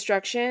their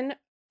construction.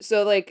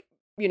 So like,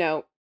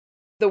 the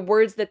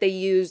words that they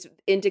use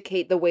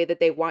indicate the way that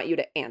they want you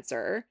to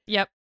answer.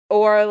 Yep.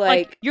 Or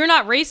like you're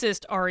not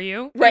racist, are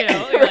you? Right.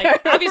 You're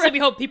like, obviously we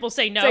hope people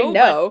say no. Say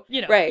no.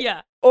 But, right.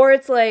 Yeah. Or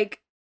it's like,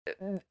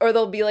 or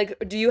they'll be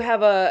like, do you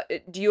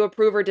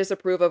approve or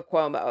disapprove of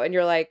Cuomo? And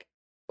you're like,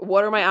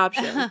 what are my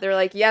options? They're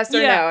like, yes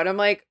or no. And I'm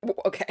like,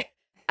 okay,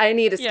 I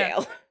need a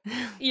scale.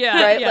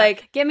 Yeah. Right. Yeah.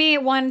 Like, give me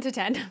 1 to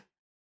 10.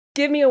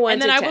 Give me a 1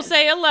 and to 10. then I will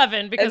say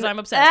 11 because I'm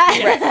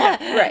obsessed.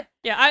 Right.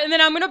 Yeah, and then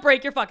I'm going to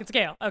break your fucking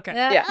scale. Okay.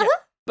 Yeah.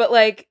 But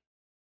like,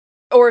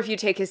 or if you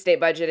take his state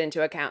budget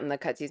into account and the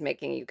cuts he's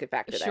making, you could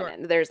factor that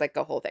in. There's like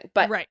a whole thing.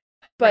 But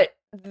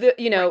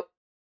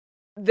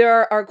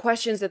there are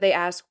questions that they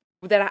ask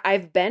that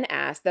I've been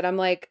asked that I'm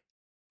like,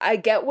 I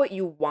get what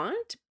you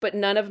want, but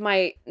none of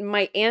my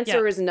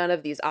answer is none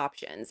of these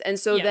options. And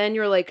so then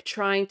you're like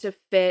trying to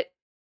fit,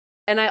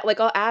 and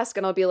I'll ask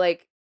and I'll be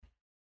like,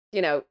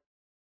 you know,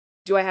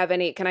 do I have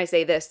any, can I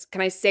say this?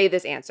 Can I say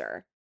this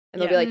answer?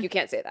 And they'll be like, you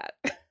can't say that.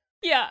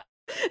 Yeah.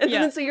 And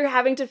then so you're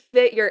having to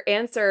fit your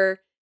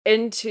answer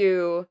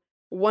into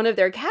one of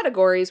their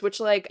categories, which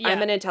like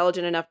I'm an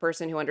intelligent enough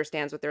person who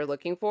understands what they're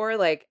looking for.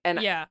 Like, and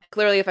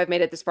clearly if I've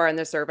made it this far in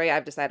this survey,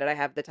 I've decided I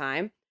have the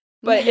time.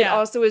 But it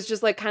also is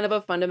just like kind of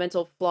a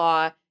fundamental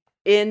flaw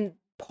in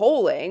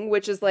polling,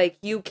 which is like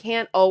you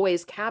can't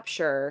always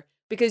capture,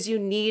 because you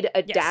need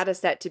a data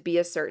set to be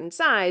a certain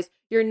size.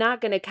 You're not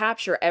going to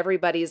capture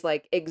everybody's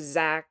like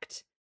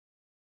exact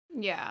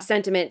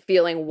sentiment,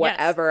 feeling,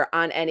 whatever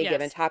on any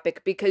given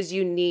topic, because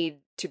you need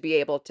to be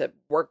able to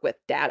work with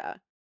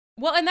data.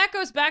 Well, and that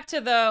goes back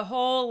to the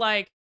whole,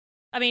 like,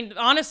 I mean,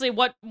 honestly,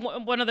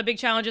 one of the big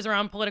challenges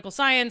around political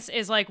science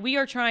is like we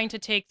are trying to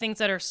take things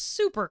that are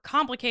super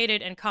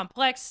complicated and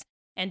complex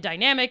and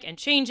dynamic and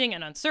changing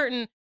and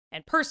uncertain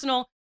and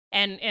personal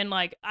and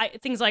like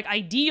things like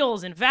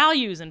ideals and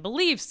values and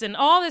beliefs and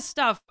all this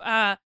stuff,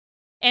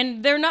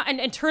 and they're not,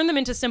 and turn them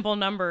into simple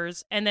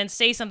numbers and then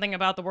say something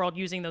about the world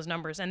using those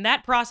numbers. And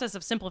that process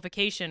of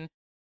simplification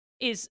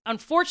is,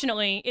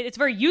 unfortunately, it's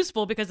very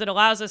useful because it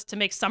allows us to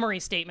make summary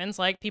statements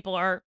like people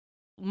are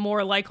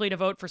more likely to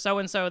vote for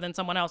so-and-so than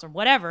someone else or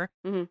whatever.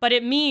 Mm-hmm. But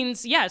it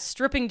means,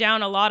 stripping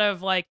down a lot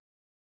of like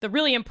the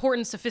really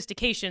important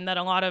sophistication that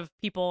a lot of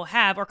people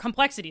have, or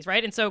complexities,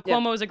 right? And so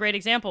Cuomo is a great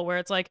example where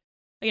it's like,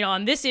 you know,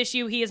 on this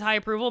issue, he is high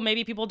approval.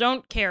 Maybe people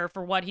don't care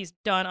for what he's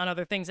done on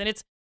other things. And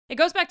it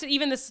goes back to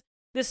even this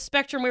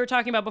spectrum we were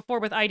talking about before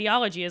with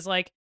ideology is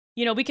like,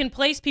 you know, we can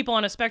place people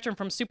on a spectrum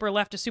from super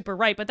left to super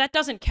right, but that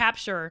doesn't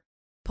capture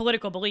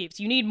political beliefs.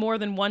 You need more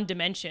than one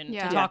dimension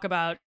to talk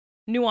about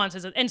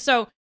nuances. And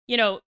so, you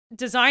know,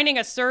 designing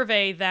a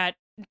survey that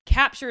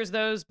captures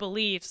those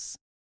beliefs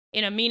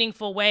in a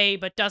meaningful way,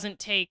 but doesn't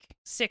take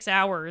 6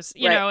 hours,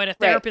 you know, in a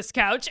therapist's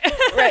couch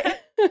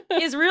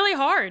is really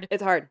hard.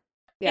 It's hard.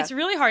 Yeah. It's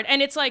really hard.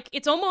 And it's like,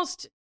 it's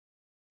almost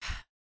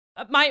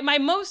my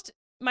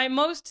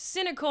most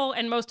cynical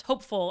and most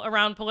hopeful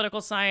around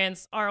political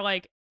science are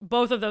like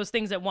both of those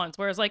things at once.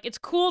 Whereas like, it's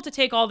cool to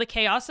take all the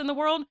chaos in the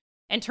world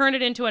and turn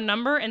it into a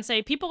number and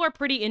say, people are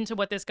pretty into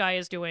what this guy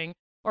is doing,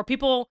 or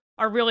people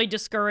are really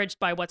discouraged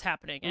by what's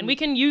happening. And we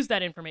can use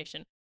that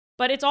information.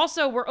 But it's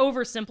also, we're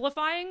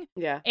oversimplifying.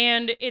 Yeah.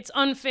 And it's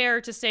unfair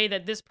to say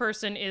that this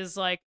person is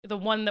like the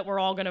one that we're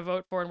all going to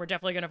vote for, and we're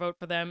definitely going to vote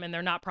for them, and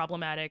they're not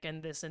problematic,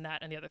 and this and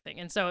that and the other thing.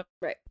 And so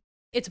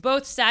it's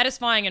both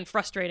satisfying and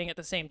frustrating at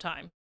the same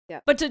time. Yeah.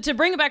 But to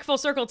bring it back full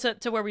circle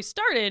to where we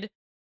started,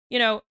 you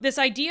know, this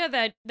idea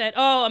that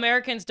oh,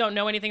 Americans don't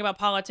know anything about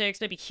politics,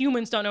 maybe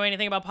humans don't know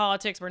anything about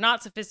politics, we're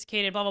not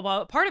sophisticated, blah, blah,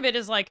 blah. Part of it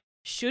is like,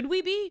 should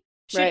we be?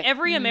 Should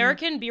every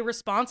American be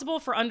responsible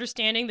for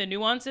understanding the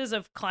nuances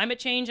of climate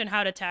change and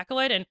how to tackle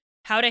it, and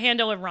how to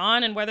handle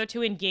Iran, and whether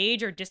to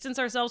engage or distance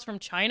ourselves from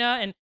China,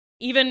 and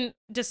even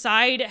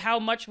decide how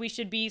much we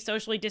should be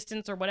socially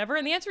distanced or whatever?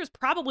 And the answer is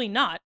probably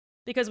not,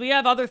 because we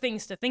have other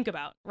things to think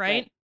about,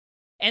 right?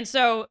 And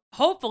so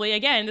hopefully,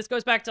 again, this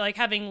goes back to like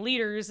having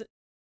leaders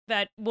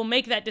that will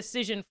make that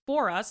decision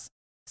for us.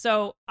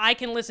 So I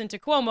can listen to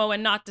Cuomo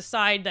and not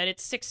decide that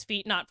it's 6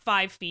 feet, not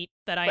 5 feet,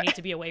 that I need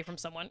to be away from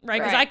someone, right?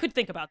 Because I could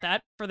think about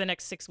that for the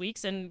next 6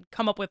 weeks and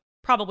come up with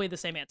probably the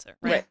same answer,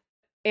 right?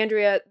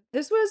 Andrea,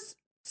 this was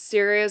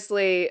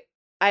seriously,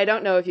 I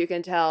don't know if you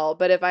can tell,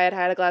 but if I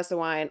had a glass of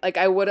wine, like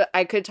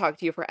I could talk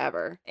to you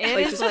forever. It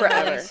is just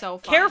forever. So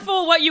fun.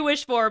 Careful what you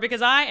wish for,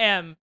 because I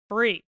am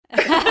free.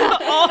 We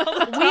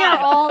are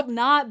all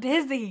not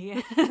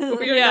busy.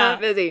 We're not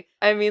busy.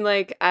 I mean,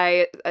 like,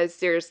 I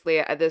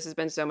seriously, this has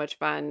been so much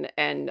fun,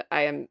 and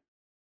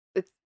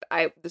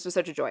this was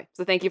such a joy.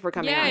 So thank you for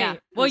coming on. Yeah.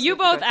 Well, you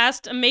both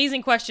asked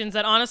amazing questions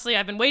that honestly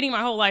I've been waiting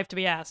my whole life to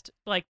be asked,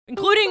 like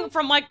including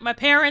from like my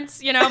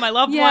parents, you know, my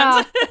loved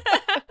ones.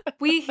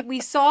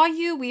 We saw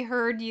you, we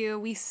heard you,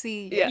 we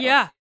see you.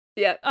 Yeah.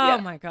 Oh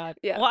my God.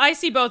 Yeah. Well, I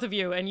see both of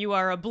you, and you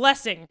are a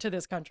blessing to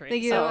this country.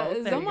 Thank you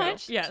so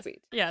much. Yes.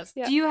 Sweet. Yes.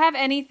 Yeah. Do you have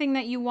anything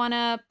that you want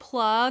to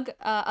plug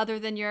other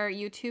than your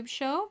YouTube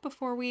show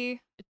before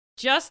we?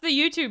 Just the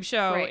YouTube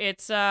show. Right.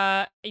 It's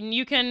and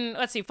you can,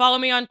 let's see, follow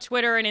me on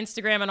Twitter and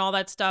Instagram and all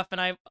that stuff,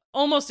 and I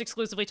almost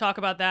exclusively talk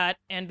about that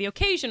and the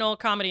occasional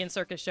comedy and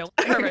circus show.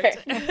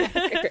 Perfect.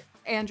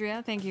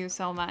 Andrea, thank you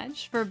so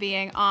much for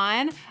being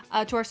on.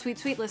 To our sweet,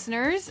 sweet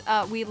listeners,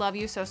 we love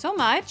you so, so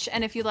much.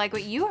 And if you like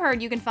what you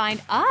heard, you can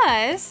find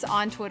us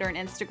on Twitter and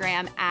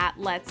Instagram at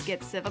Let's Get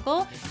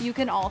Civical. You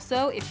can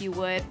also, if you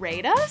would,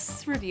 rate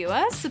us, review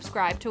us,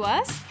 subscribe to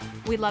us.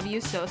 We love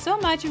you so, so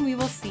much, and we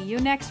will see you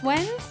next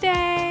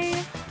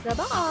Wednesday.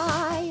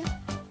 Bye-bye.